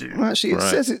areas do. Well, actually,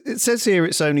 it says here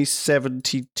it's only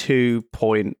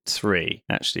 72.3,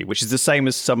 actually, which is the same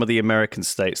as some of the American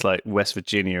states like West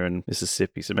Virginia and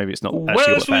Mississippi. So maybe it's not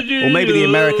actually that bad. Or maybe the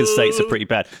American states are pretty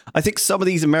bad. I think some of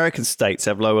these American states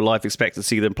have lower life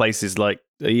expectancy than places like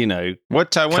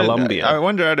Colombia. I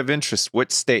wonder, out of interest,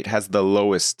 what state has the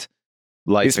lowest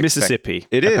life expectancy? It's Mississippi.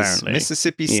 It apparently. is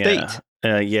Mississippi State.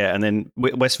 And then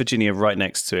West Virginia right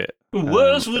next to it.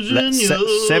 West Virginia.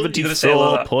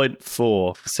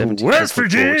 74.4. West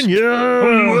Virginia.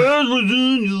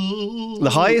 The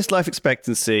highest life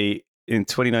expectancy in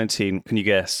 2019, can you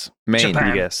guess? Maine. Can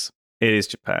you guess? It is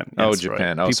Japan.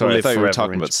 Japan. Right. Oh, sorry. I thought you were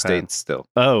talking about states still.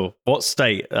 Oh, what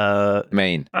state?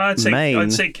 Maine. I'd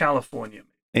say California.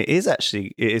 It is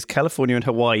actually. It is California and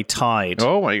Hawaii tied.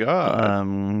 Oh my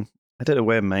god. I don't know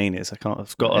where Maine is. I can't.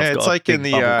 I've got. Yeah, I've it's got like in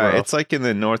the. It's like in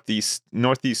the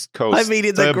northeast coast. I mean,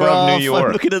 in the above graph. New York.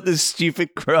 I'm looking at this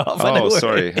stupid graph. Oh,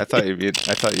 sorry. I thought you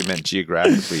meant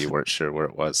geographically. You weren't sure where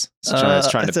it was. I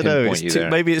was trying to pinpoint you there.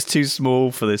 Maybe it's too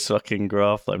small for this fucking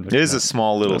graph. That I'm looking it is at. A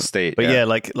small little state, but yeah,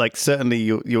 like certainly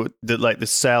the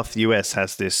South US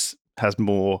has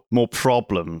more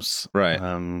problems, right?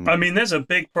 I mean, there's a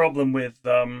big problem with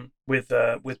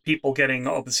people getting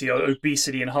obviously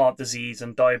obesity and heart disease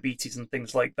and diabetes and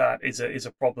things like that is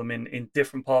a problem in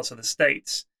different parts of the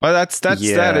states. Well,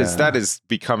 that is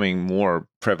becoming more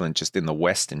prevalent just in the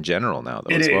West in general now,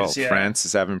 though. Yeah. France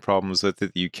is having problems with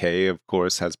it. The UK, of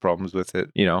course, has problems with it.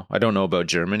 I don't know about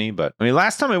Germany, but I mean,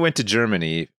 last time I went to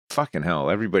Germany, fucking hell,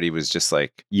 everybody was just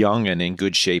like young and in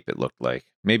good shape. It looked like.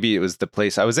 Maybe it was the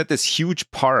place. I was at this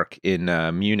huge park in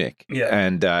Munich,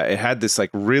 and it had this like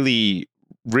really,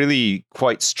 really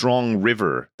quite strong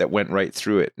river that went right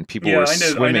through it, and people were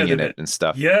swimming in it and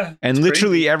stuff. Yeah, and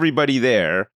literally everybody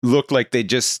there looked like they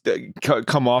just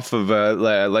come off of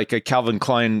like a Calvin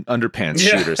Klein underpants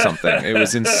shoot or something. It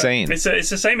was insane. It's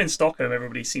the same in Stockholm.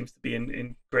 Everybody seems to be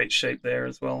in great shape there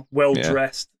as well. Well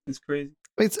dressed. It's crazy.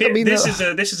 This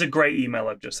is a great email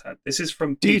I've just had. This is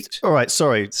from Pete. All right,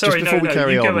 sorry. Just before we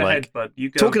carry on, go ahead, bud.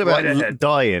 You go talking right about ahead.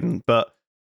 dying, but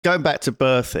going back to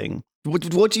birthing.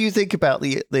 What do you think about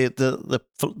the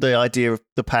idea of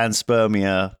the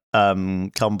panspermia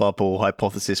cum bubble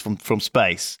hypothesis from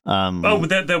space?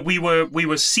 That we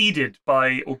were seeded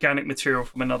by organic material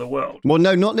from another world. Well,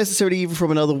 no, not necessarily even from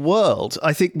another world.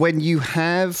 I think when you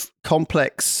have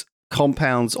complex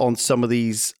compounds on some of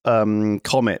these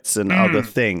comets and other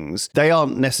things, they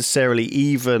aren't necessarily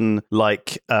even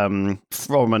like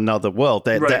from another world.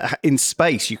 They're in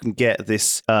space. You can get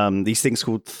these things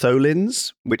called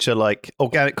tholins, which are like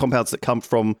organic compounds that come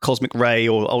from cosmic ray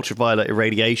or ultraviolet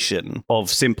irradiation of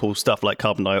simple stuff like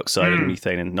carbon dioxide and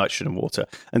methane and nitrogen and water.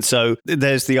 And so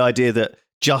there's the idea that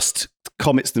just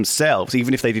comets themselves,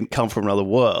 even if they didn't come from another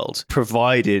world,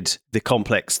 provided the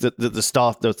complex, the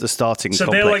starting. So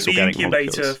complex they're like the incubator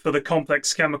molecules for the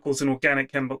complex chemicals and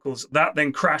organic chemicals that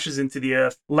then crashes into the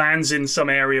Earth, lands in some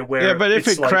area where. Yeah, but if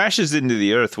it crashes into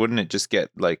the Earth, wouldn't it just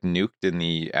get like nuked in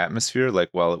the atmosphere, like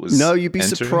while it was? No, you'd be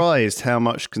entering? surprised how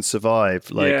much can survive.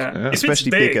 Like,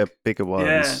 especially bigger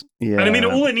ones. Yeah. And I mean,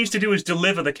 all it needs to do is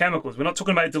deliver the chemicals. We're not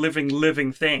talking about delivering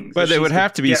living things. But they would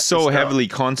have to be so heavily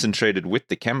concentrated with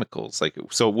the chemicals, like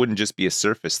so it wouldn't just be a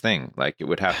surface thing. Like it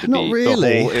would have to be not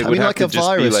really. The whole, I mean, like a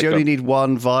virus, you only need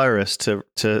one virus to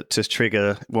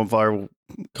trigger one viral.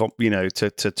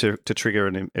 To trigger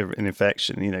an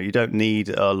infection, you don't need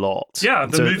a lot. Yeah,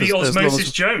 the movie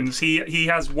Osmosis Jones, he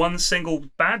has one single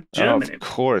bad germ in it. Of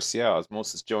course, yeah,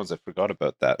 Osmosis Jones. I forgot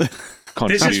about that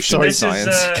contribution to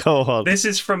science. Go on. This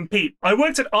is from Pete. I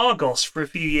worked at Argos for a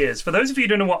few years. For those of you who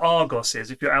don't know what Argos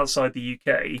is, if you're outside the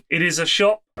UK, it is a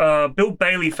shop. Bill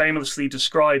Bailey famously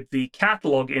described the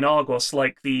catalogue in Argos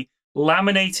like the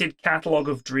laminated catalog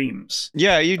of dreams.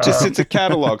 Yeah, it's a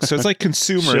catalog, so it's like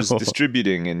consumers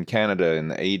distributing in Canada in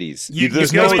the 80s.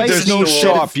 There's no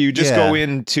shop. You just go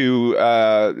into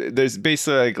there's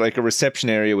basically like a reception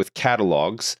area with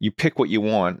catalogs. You pick what you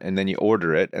want and then you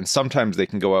order it, and sometimes they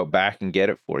can go out back and get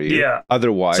it for you. Yeah.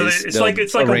 Otherwise, so it's like a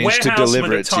warehouse to deliver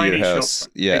with a it to tiny your house.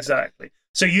 shop. Yeah, exactly.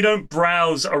 So you don't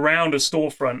browse around a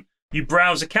storefront. You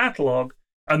browse a catalog.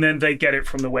 And then they get it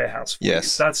from the warehouse.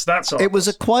 Yes, that's all. It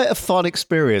was quite a fun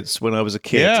experience when I was a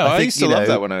kid. Yeah, I used to love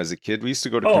that when I was a kid. We used to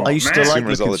go to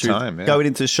consumers all the time. Yeah. Going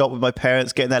into the shop with my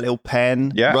parents, getting that little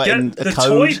pen, writing the a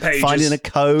code, toy pages, finding a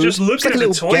code. Just looking like at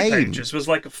the toy pages was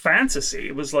like a fantasy.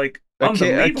 It was like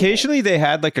unbelievable. Occasionally they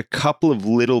had like a couple of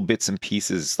little bits and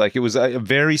pieces. Like it was a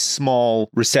very small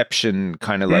reception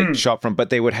kind of like shop front,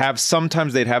 but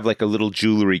sometimes they'd have like a little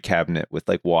jewelry cabinet with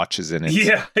like watches in it.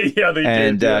 Yeah, they did.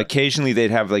 And occasionally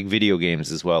they'd have like video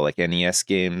games as well, like NES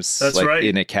games. That's like right.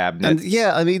 In a cabinet.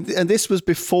 And and this was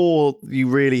before you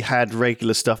really had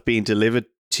regular stuff being delivered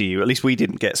to you. At least we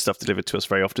didn't get stuff delivered to us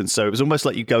very often. So it was almost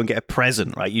like you go and get a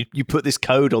present, right? You put this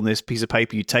code on this piece of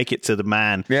paper, you take it to the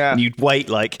man, and you'd wait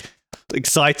like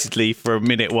excitedly for a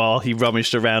minute while he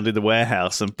rummaged around in the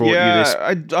warehouse and brought you this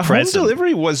present. Home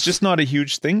delivery was just not a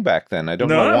huge thing back then. I don't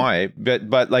know why,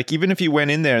 but like even if you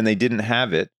went in there and they didn't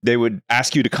have it, they would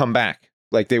ask you to come back.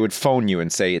 Like they would phone you and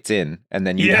say it's in, and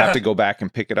then you'd have to go back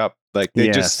and pick it up. Like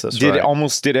they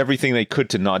almost did everything they could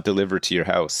to not deliver to your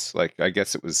house. Like I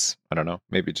guess it was, I don't know,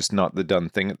 maybe just not the done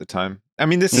thing at the time. I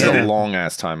mean, this is a long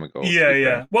ass time ago.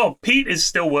 Yeah. Well, Pete is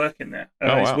still working there.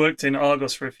 He's worked in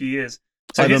Argos for a few years.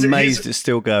 So I'm amazed it's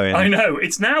still going. I know.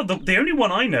 It's now the only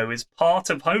one I know is part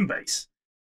of Homebase.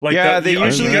 Like they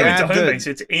usually go have into home base,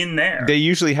 it's in there. They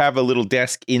usually have a little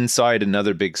desk inside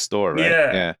another big store, right?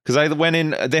 Yeah. Because I went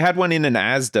in. They had one in an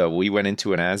Asda. We went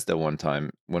into an Asda one time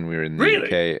when we were in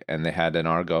the UK, and they had an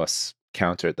Argos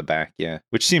counter at the back. Yeah,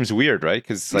 which seems weird, right?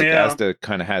 Because like Asda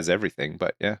kind of has everything,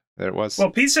 but yeah, there it was. Well,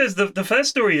 Pete says the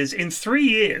first story is in 3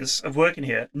 years of working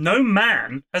here, no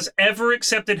man has ever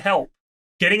accepted help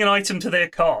getting an item to their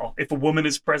car if a woman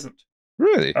is present.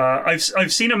 Really?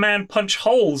 I've seen a man punch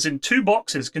holes in 2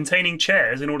 boxes containing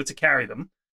chairs in order to carry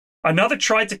them. Another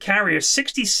tried to carry a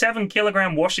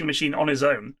 67-kilogram washing machine on his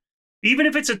own. Even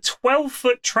if it's a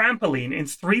 12-foot trampoline in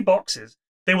 3 boxes,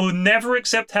 they will never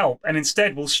accept help and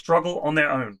instead will struggle on their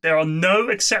own. There are no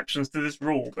exceptions to this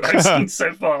rule that I've seen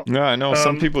so far. No, I know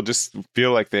some people just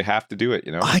feel like they have to do it.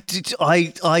 You know,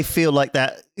 I feel like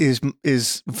that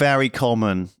is very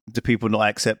common to people not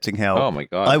accepting help. Oh my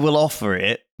god! I will offer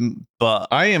it, but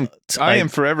I am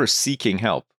forever seeking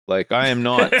help. Like I am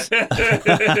not.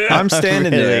 I'm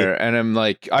standing there and I'm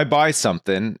like, I buy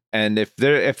something, and if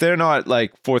they're not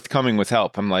like forthcoming with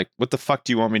help, I'm like, what the fuck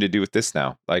do you want me to do with this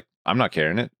now? Like, I'm not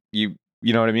carrying it. You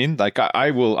know what I mean? Like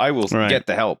I will get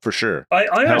the help for sure.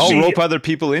 I'll rope other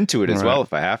people into it as well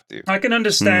if I have to. I can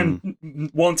understand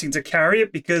wanting to carry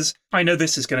it because I know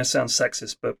this is going to sound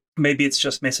sexist, but maybe it's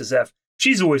just Mrs. F.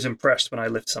 She's always impressed when I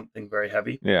lift something very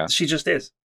heavy. Yeah, she just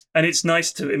is. And it's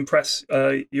nice to impress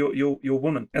your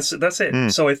woman. That's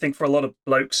it. So I think for a lot of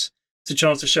blokes, it's a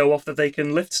chance to show off that they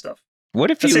can lift stuff. What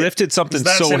if you lifted something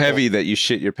so heavy that you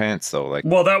shit your pants though? Like,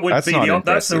 well, that would be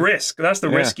that's the risk. That's the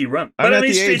risk you run. But I'm at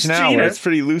the age now where it's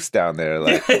pretty loose down there.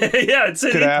 Like, yeah,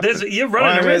 you're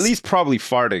running a risk. At least probably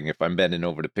farting if I'm bending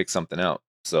over to pick something out.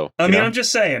 So I mean, I'm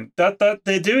just saying that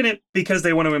they're doing it because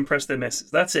they want to impress their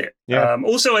missus. That's it. Yeah.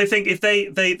 Also, I think if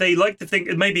they like to think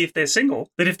maybe if they're single,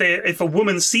 that if a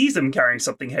woman sees them carrying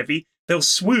something heavy, they'll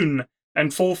swoon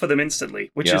and fall for them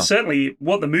instantly, which is certainly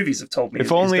what the movies have told me.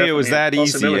 If only it was that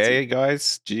easy, eh,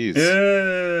 guys? Jeez.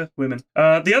 Yeah, women.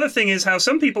 The other thing is how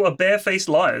some people are barefaced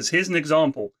liars. Here's an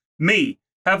example. Me.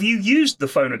 Have you used the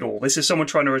phone at all? This is someone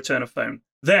trying to return a phone.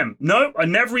 Them. No, I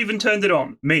never even turned it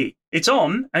on. Me. It's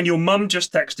on, and your mum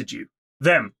just texted you.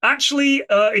 Them. Actually,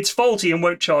 it's faulty and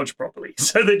won't charge properly.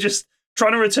 So they're just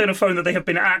trying to return a phone that they have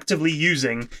been actively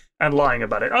using and lying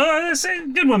about it. That's a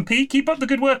good one, Pete. Keep up the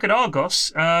good work at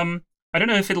Argos. I don't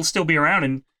know if it'll still be around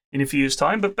in a few years'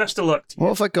 time, but best of luck to you. What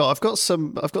have I got? I've got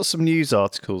some news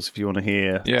articles if you want to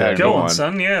hear. Yeah, go on,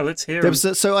 son. Yeah, let's hear them.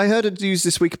 So I heard a news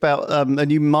this week about a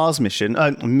new Mars mission,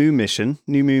 moon mission,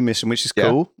 which is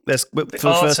cool. For the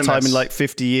first time in like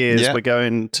 50 years, we're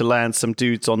going to land some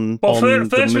dudes on the moon.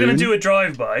 First, we're going to do a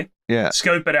drive-by,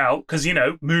 scope it out, because,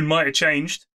 moon might have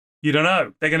changed. You don't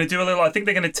know. They're going to do I think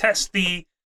they're going to test the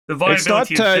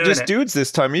viability. It's not just dudes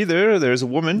this time either. There's a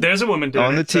woman. There's a woman doing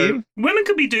on the team. So women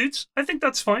could be dudes. I think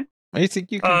that's fine. I think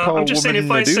you can call I'm just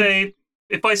saying saying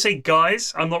if I say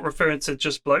guys, I'm not referring to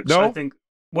just blokes. No. I think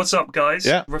what's up, guys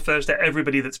refers to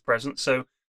everybody that's present. So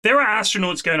there are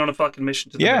astronauts going on a fucking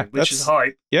mission to the moon, which is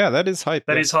hype. Yeah, that is hype.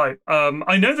 That is hype.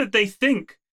 I know that they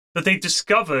think that they've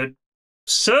discovered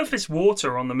surface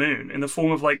water on the moon in the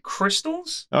form of like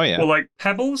crystals or like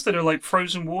pebbles that are like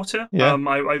frozen water.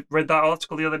 I read that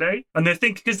article the other day, and they're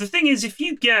thinking, because the thing is, if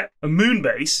you get a moon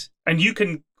base and you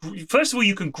can, first of all,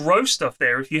 you can grow stuff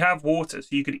there if you have water, so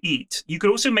you could eat. You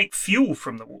could also make fuel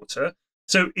from the water.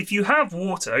 So if you have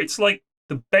water, it's like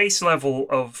the base level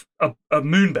of a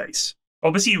moon base.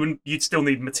 Obviously, you'd still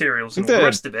need materials and all the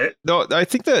rest of it. No, I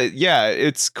think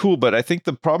it's cool, but I think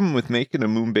the problem with making a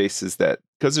moon base is that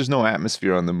because there's no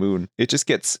atmosphere on the moon, it just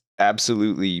gets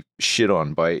absolutely shit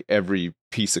on by every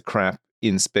piece of crap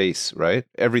in space, right?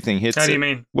 Everything hits it. How do you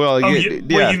mean? Well, you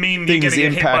mean things you're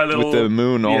impact hit by with the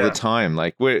moon all the time.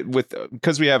 Like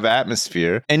because we have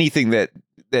atmosphere, anything that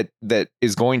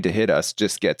is going to hit us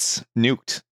just gets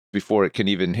nuked before it can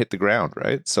even hit the ground,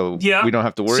 right? So we don't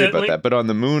have to worry about that. But on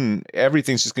the moon,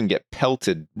 everything's just going to get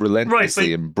pelted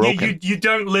relentlessly and broken. You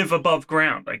don't live above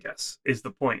ground, I guess, is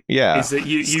the point. Yeah. Is that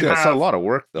you have... It's a lot of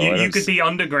work, though. You could be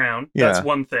underground. That's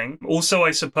one thing. Also,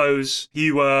 I suppose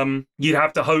you'd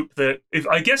have to hope that...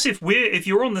 If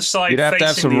you're on the side facing the Earth... You'd have to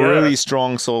have some really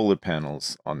strong solar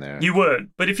panels on there. You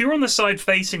would. But if you're on the side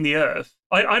facing the Earth,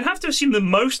 I'd have to assume that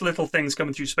most little things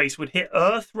coming through space would hit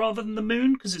Earth rather than the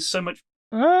moon, because it's so much...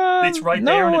 it's right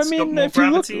there, and it's got more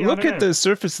gravity. If you look at the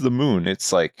surface of the moon,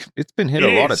 it's like it's been hit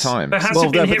a lot of times. But has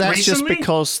it been hit that's recently? Just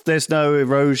because there's no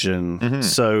erosion. Mm-hmm.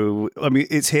 So I mean,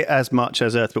 it's hit as much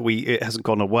as Earth, but it hasn't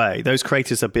gone away. Those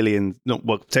craters are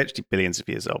potentially billions of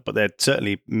years old, but they're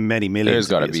certainly many millions. There's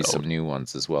got to be some new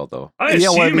ones as well, though.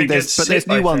 There's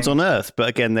new ones on Earth, but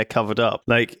again, they're covered up.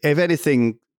 Like if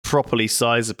anything properly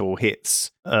sizable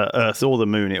hits Earth or the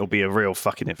moon, it'll be a real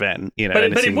fucking event.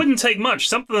 But it wouldn't take much.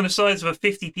 Something the size of a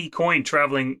 50p coin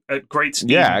traveling at great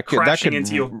speed, crashing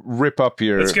into your rip up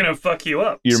your. It's going to fuck you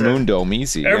up. Your moon dome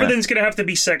easy. Everything's going to have to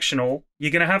be sectional.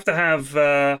 You're going to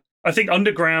have. I think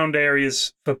underground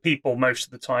areas for people most of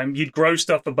the time. You'd grow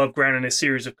stuff above ground in a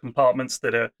series of compartments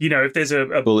that are, if there's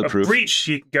a breach,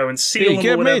 you can go and seal them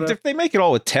or whatever. If they make it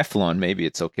all with Teflon, maybe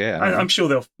it's okay. I'm sure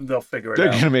they'll figure it out. They're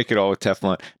going to make it all with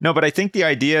Teflon. No, but I think the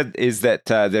idea is that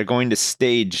they're going to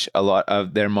stage a lot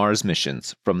of their Mars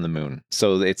missions from the moon.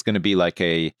 So it's going to be like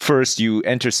first you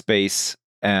enter space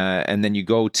and then you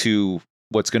go to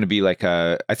what's going to be like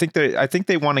I think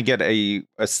they want to get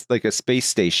a space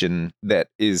station that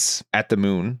is at the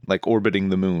moon, like orbiting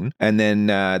the moon, and then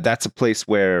that's a place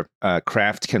where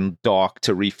craft can dock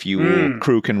to refuel,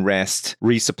 crew can rest,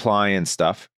 resupply and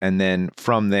stuff, and then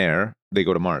from there they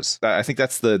go to Mars. I think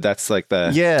that's the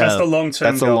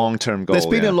long-term goal. There's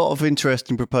been a lot of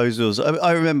interesting proposals.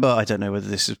 I remember, I don't know whether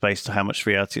this is based on how much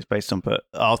reality it's based on, but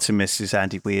Artemis is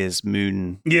Andy Weir's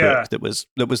moon book that was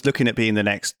looking at being the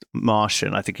next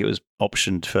Martian. I think it was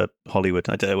optioned for Hollywood.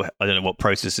 I don't know what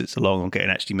process it's along on getting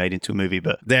actually made into a movie,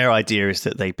 but their idea is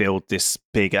that they build this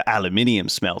bigger aluminium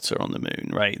smelter on the moon,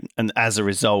 right? And as a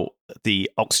result,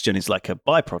 the oxygen is like a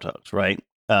byproduct, right?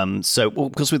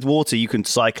 Because with water you can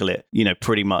cycle it,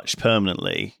 pretty much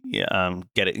permanently.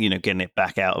 Getting it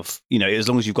back out of, as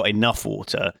long as you've got enough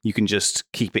water, you can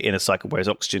just keep it in a cycle. Whereas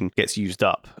oxygen gets used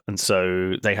up, and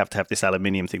so they have to have this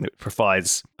aluminium thing that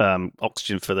provides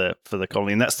oxygen for the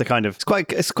colony. And that's the kind of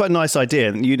it's quite a nice idea.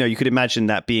 And you could imagine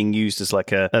that being used as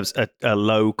like a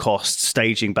low cost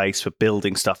staging base for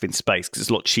building stuff in space, because it's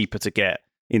a lot cheaper to get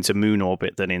into moon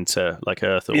orbit than into like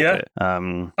Earth orbit.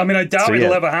 I doubt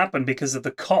it'll ever happen because of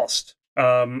the cost.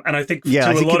 And I think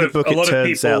I think a lot of it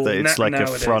turns people out that it's like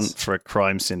nowadays. A front for a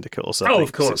crime syndicate or something. Oh,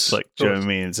 of course. It's like, do you know what I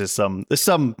mean? There's some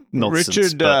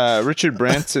nonsense. Richard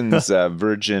Branson's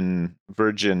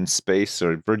Virgin Space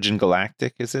or Virgin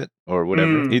Galactic, is it, or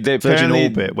whatever? Virgin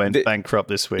Orbit went bankrupt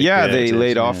this week. Yeah, they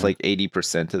laid off like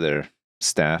 80% of their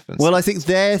staff. I think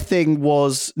their thing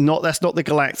was that's not the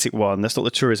galactic one, that's not the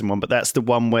tourism one, but that's the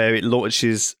one where it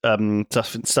launches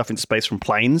stuff into space from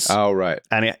planes. Oh, right.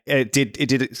 And it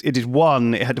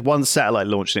had one satellite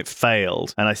launch and it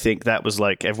failed, and I think that was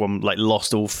like everyone like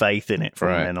lost all faith in it from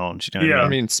then on. Do you know what I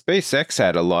mean? SpaceX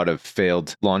had a lot of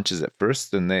failed launches at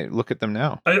first, and they look at them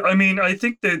now. I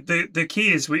think the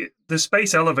key is the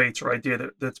space elevator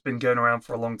idea that's been going around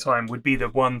for a long time would be the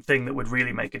one thing that would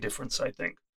really make a difference, I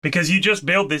think. Because you just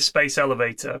build this space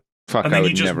elevator. Fuck, and then I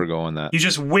would never go on that. You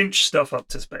just winch stuff up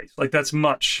to space. Like, that's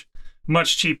much,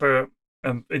 much cheaper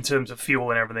in terms of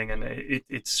fuel and everything. And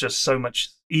it's just so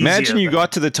much easier. Imagine you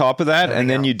got to the top of that and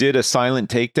then you did a silent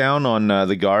takedown on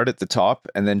the guard at the top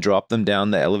and then dropped them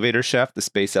down the elevator shaft, the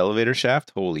space elevator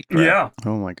shaft. Holy crap. Yeah.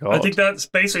 Oh, my God. I think that's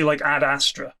basically like Ad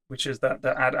Astra, which is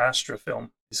the Ad Astra film.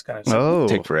 Kind of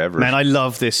take forever. Man, I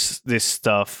love this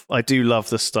stuff. I do love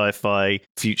the sci-fi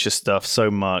future stuff so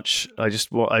much. I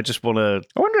just want to.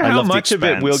 I wonder how much of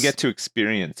it we'll get to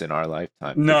experience in our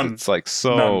lifetime. None. It's like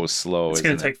slow. It's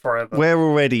going to take forever. We're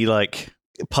already like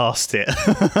past it,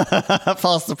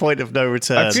 past the point of no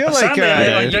return. I feel like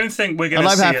I don't think we're going to.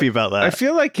 And I'm happy about that. I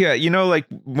feel like like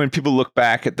when people look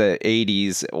back at the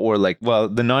 80s or the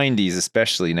 90s,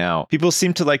 especially now, people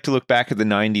seem to like to look back at the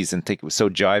 90s and think it was so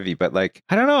jivey. But like,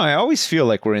 I don't know. I always feel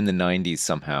like we're in the 90s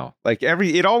somehow. Like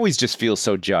it always just feels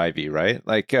so jivey, right?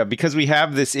 Like because we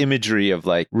have this imagery of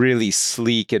like really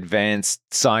sleek, advanced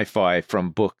sci-fi from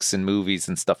books and movies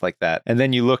and stuff like that, and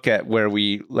then you look at where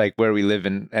we live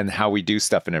and how we do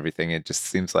stuff and everything. It just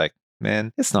seems like,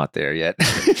 man, it's not there yet.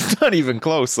 It's not even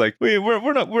close. Like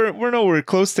we're nowhere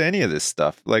close to any of this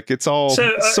stuff. Like it's all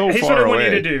so here's far what I away. want you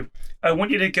to do. I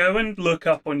want you to go and look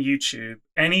up on YouTube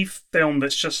any film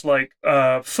that's just like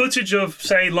footage of,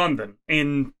 say, London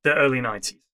in the early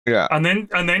 90s. Yeah. And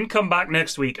then come back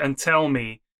next week and tell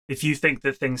me if you think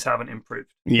that things haven't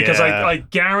improved. Because I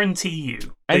guarantee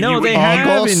you. I know they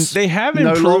have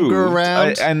improved. No longer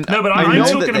around. But I know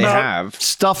talking that they about have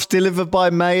stuff delivered by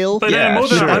mail. But more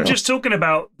than that, I'm just talking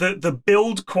about the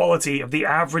build quality of the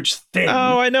average thing.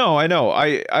 Oh, I know.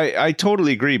 I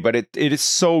totally agree. But it is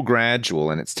so gradual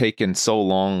and it's taken so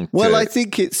long. I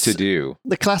think it's to do.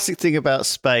 The classic thing about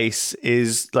space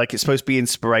is like it's supposed to be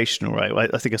inspirational, right?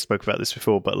 I think I spoke about this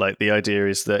before, but like the idea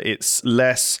is that it's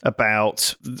less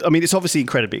about. I mean, it's obviously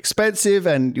incredibly expensive,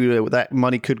 and that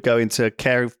money could go into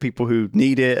caring for people who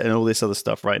need it and all this other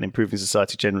stuff, right? And improving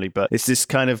society generally. But it's this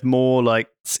kind of more like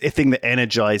a thing that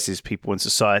energizes people in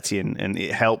society, and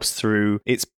it helps through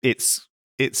its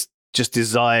just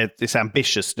desire, this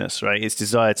ambitiousness, right? It's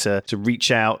desire to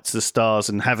reach out to the stars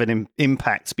and have an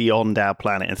impact beyond our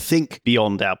planet and think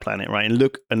beyond our planet, right? And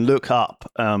look up,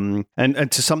 and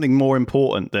to something more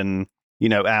important than, you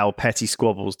know, our petty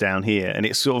squabbles down here. And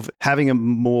it's sort of having a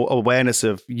more awareness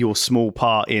of your small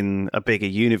part in a bigger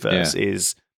universe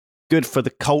is good for the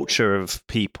culture of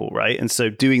people, right? And so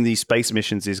doing these space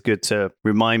missions is good to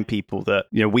remind people that,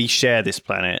 you know, we share this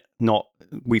planet, not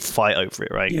we fight over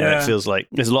it, right? Yeah. It feels like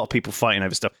there's a lot of people fighting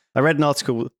over stuff. I read an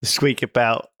article this week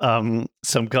about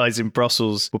some guys in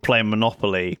Brussels were playing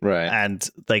Monopoly, right? And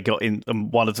they got in, and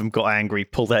one of them got angry,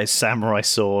 pulled out his samurai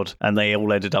sword, and they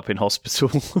all ended up in hospital.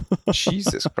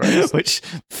 Jesus Christ! Which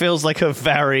feels like a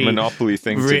very Monopoly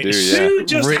thing to do. Yeah. Who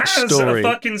just rich has story. a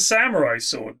fucking samurai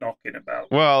sword knocking about?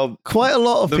 Well, quite a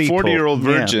lot of the people. 40-year-old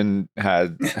virgin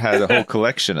had a whole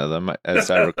collection of them,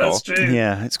 as I recall. That's true.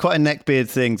 Yeah, it's quite a neckbeard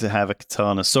thing to have a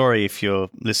katana. Sorry if you're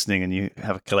listening and you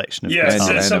have a collection of Yes,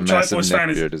 katanas. some Triforce fan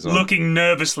is looking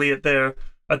nervously at their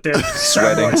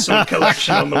samurai sword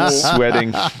collection on the wall.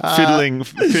 Sweating,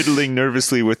 fiddling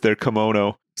nervously with their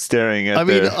kimono, staring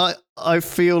at I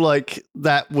feel like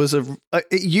that was it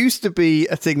used to be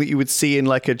a thing that you would see in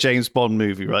like a James Bond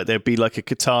movie, right? There'd be like a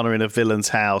katana in a villain's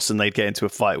house and they'd get into a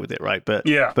fight with it, right? But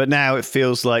now it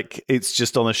feels like it's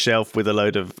just on a shelf with a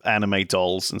load of anime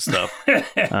dolls and stuff.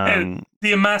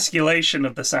 The emasculation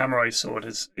of the samurai sword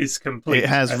is complete. It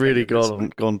has really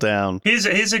gone down.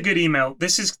 Here's a good email.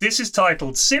 This is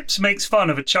titled "Sips makes fun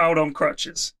of a child on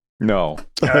crutches." No.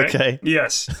 Okay.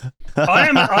 Yes. I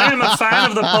am a fan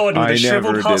of the pod with a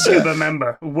shriveled Huscuba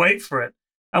member. Wait for it.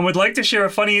 And would like to share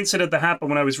a funny incident that happened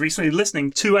when I was recently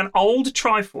listening to an old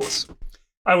Triforce.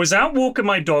 I was out walking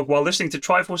my dog while listening to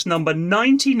Triforce number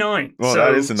 99. Well, so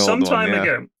that is an old some time one,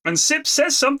 ago. And Sip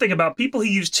says something about people who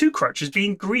use two crutches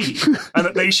being greedy and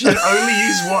that they should only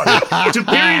use one. To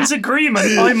Pyrian's agreement,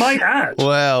 I might add.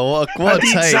 Wow, what At the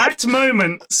exact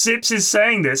moment Sips is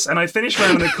saying this, and I finish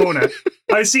round in the corner,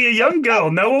 I see a young girl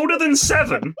no older than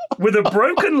 7 with a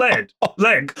broken leg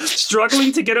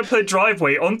struggling to get up her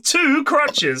driveway on 2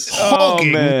 crutches.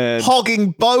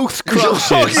 Hogging both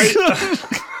crutches.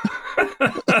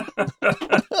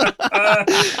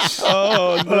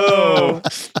 Oh no!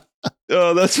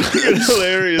 Oh, that's fucking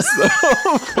hilarious though.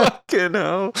 Fucking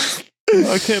hell!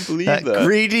 I can't believe that.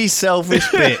 Greedy, selfish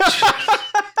bitch.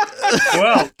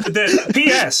 Well,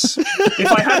 P.S.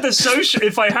 If I had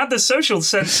the social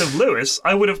sense of Lewis,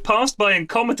 I would have passed by and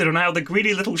commented on how the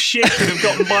greedy little shit could have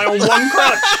gotten by on 1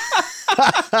 crutch.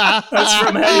 That's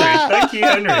from Henry. Thank you,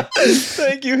 Henry.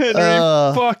 Thank you,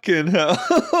 Henry. Fucking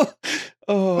hell.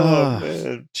 Oh,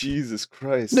 man. Jesus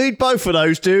Christ. Need both of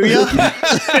those, do you?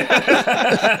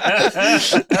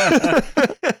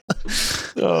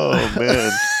 Oh,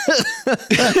 man.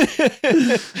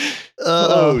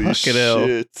 Holy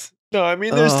shit. No, I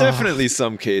mean, there's definitely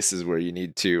some cases where you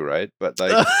need 2, right? But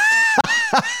like...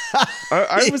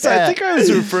 I think I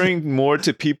was referring more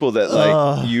to people that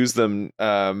like use them.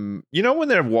 You know, when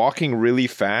they're walking really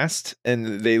fast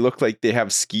and they look like they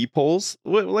have ski poles.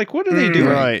 What are they doing?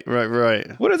 Right.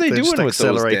 What are they doing with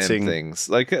those damn things?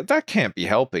 Like that can't be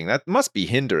helping. That must be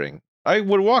hindering. I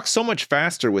would walk so much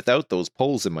faster without those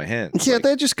poles in my hands. Yeah,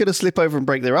 they're just going to slip over and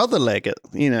break their other leg.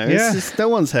 No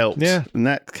one's helped in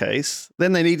that case.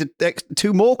 Then they need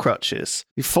 2 more crutches.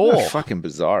 4. That's fucking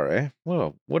bizarre, eh?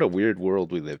 What a weird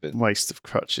world we live in. Waste of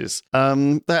crutches.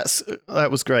 That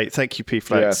was great. Thank you,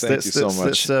 P-Flax. Yeah, thank you so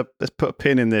much. Let's put a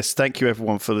pin in this. Thank you,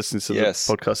 everyone, for listening to the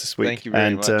podcast this week. Thank you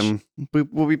very much.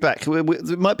 We'll be back.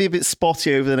 It might be a bit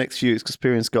spotty over the next few weeks because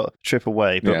Pyrian's got a trip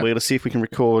away, but we're going to see if we can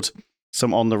record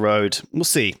some on the road. We'll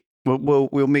see. We'll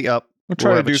meet up. We'll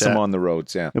try to do some on the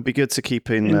roads. Yeah, it'll be good to keep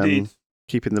in the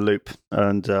loop.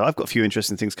 And I've got a few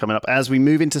interesting things coming up as we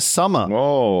move into summer.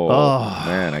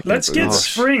 Man! Let's get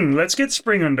spring. Let's get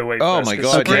spring underway. Oh my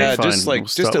god! Yeah, just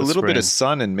a little bit of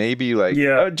sun and maybe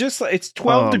it's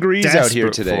 12 degrees out here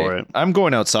today. I'm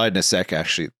going outside in a sec.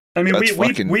 Actually. I mean,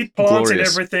 we planted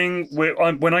everything.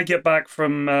 When I get back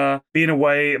from being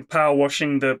away, power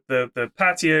washing the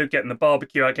patio, getting the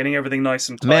barbecue out, getting everything nice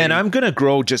and tidy. Man, I'm going to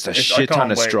grow just a shit ton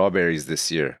of strawberries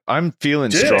this year. I'm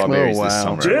feeling strawberries this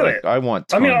summer. I want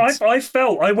tons. I mean,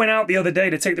 I went out the other day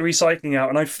to take the recycling out,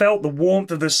 and I felt the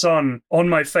warmth of the sun on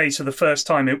my face for the first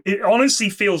time. It honestly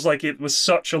feels like it was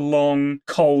such a long,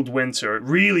 cold winter. It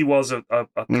really was a cold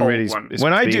one.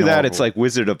 When I do that, it's like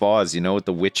Wizard of Oz, with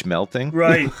the witch melting.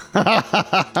 Right.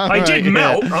 I did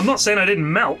melt. I'm not saying I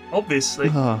didn't melt, obviously.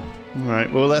 All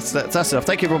right. Well, that's enough.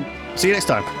 Thank you, everyone. See you next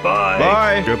time. Bye.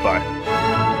 Bye. Goodbye.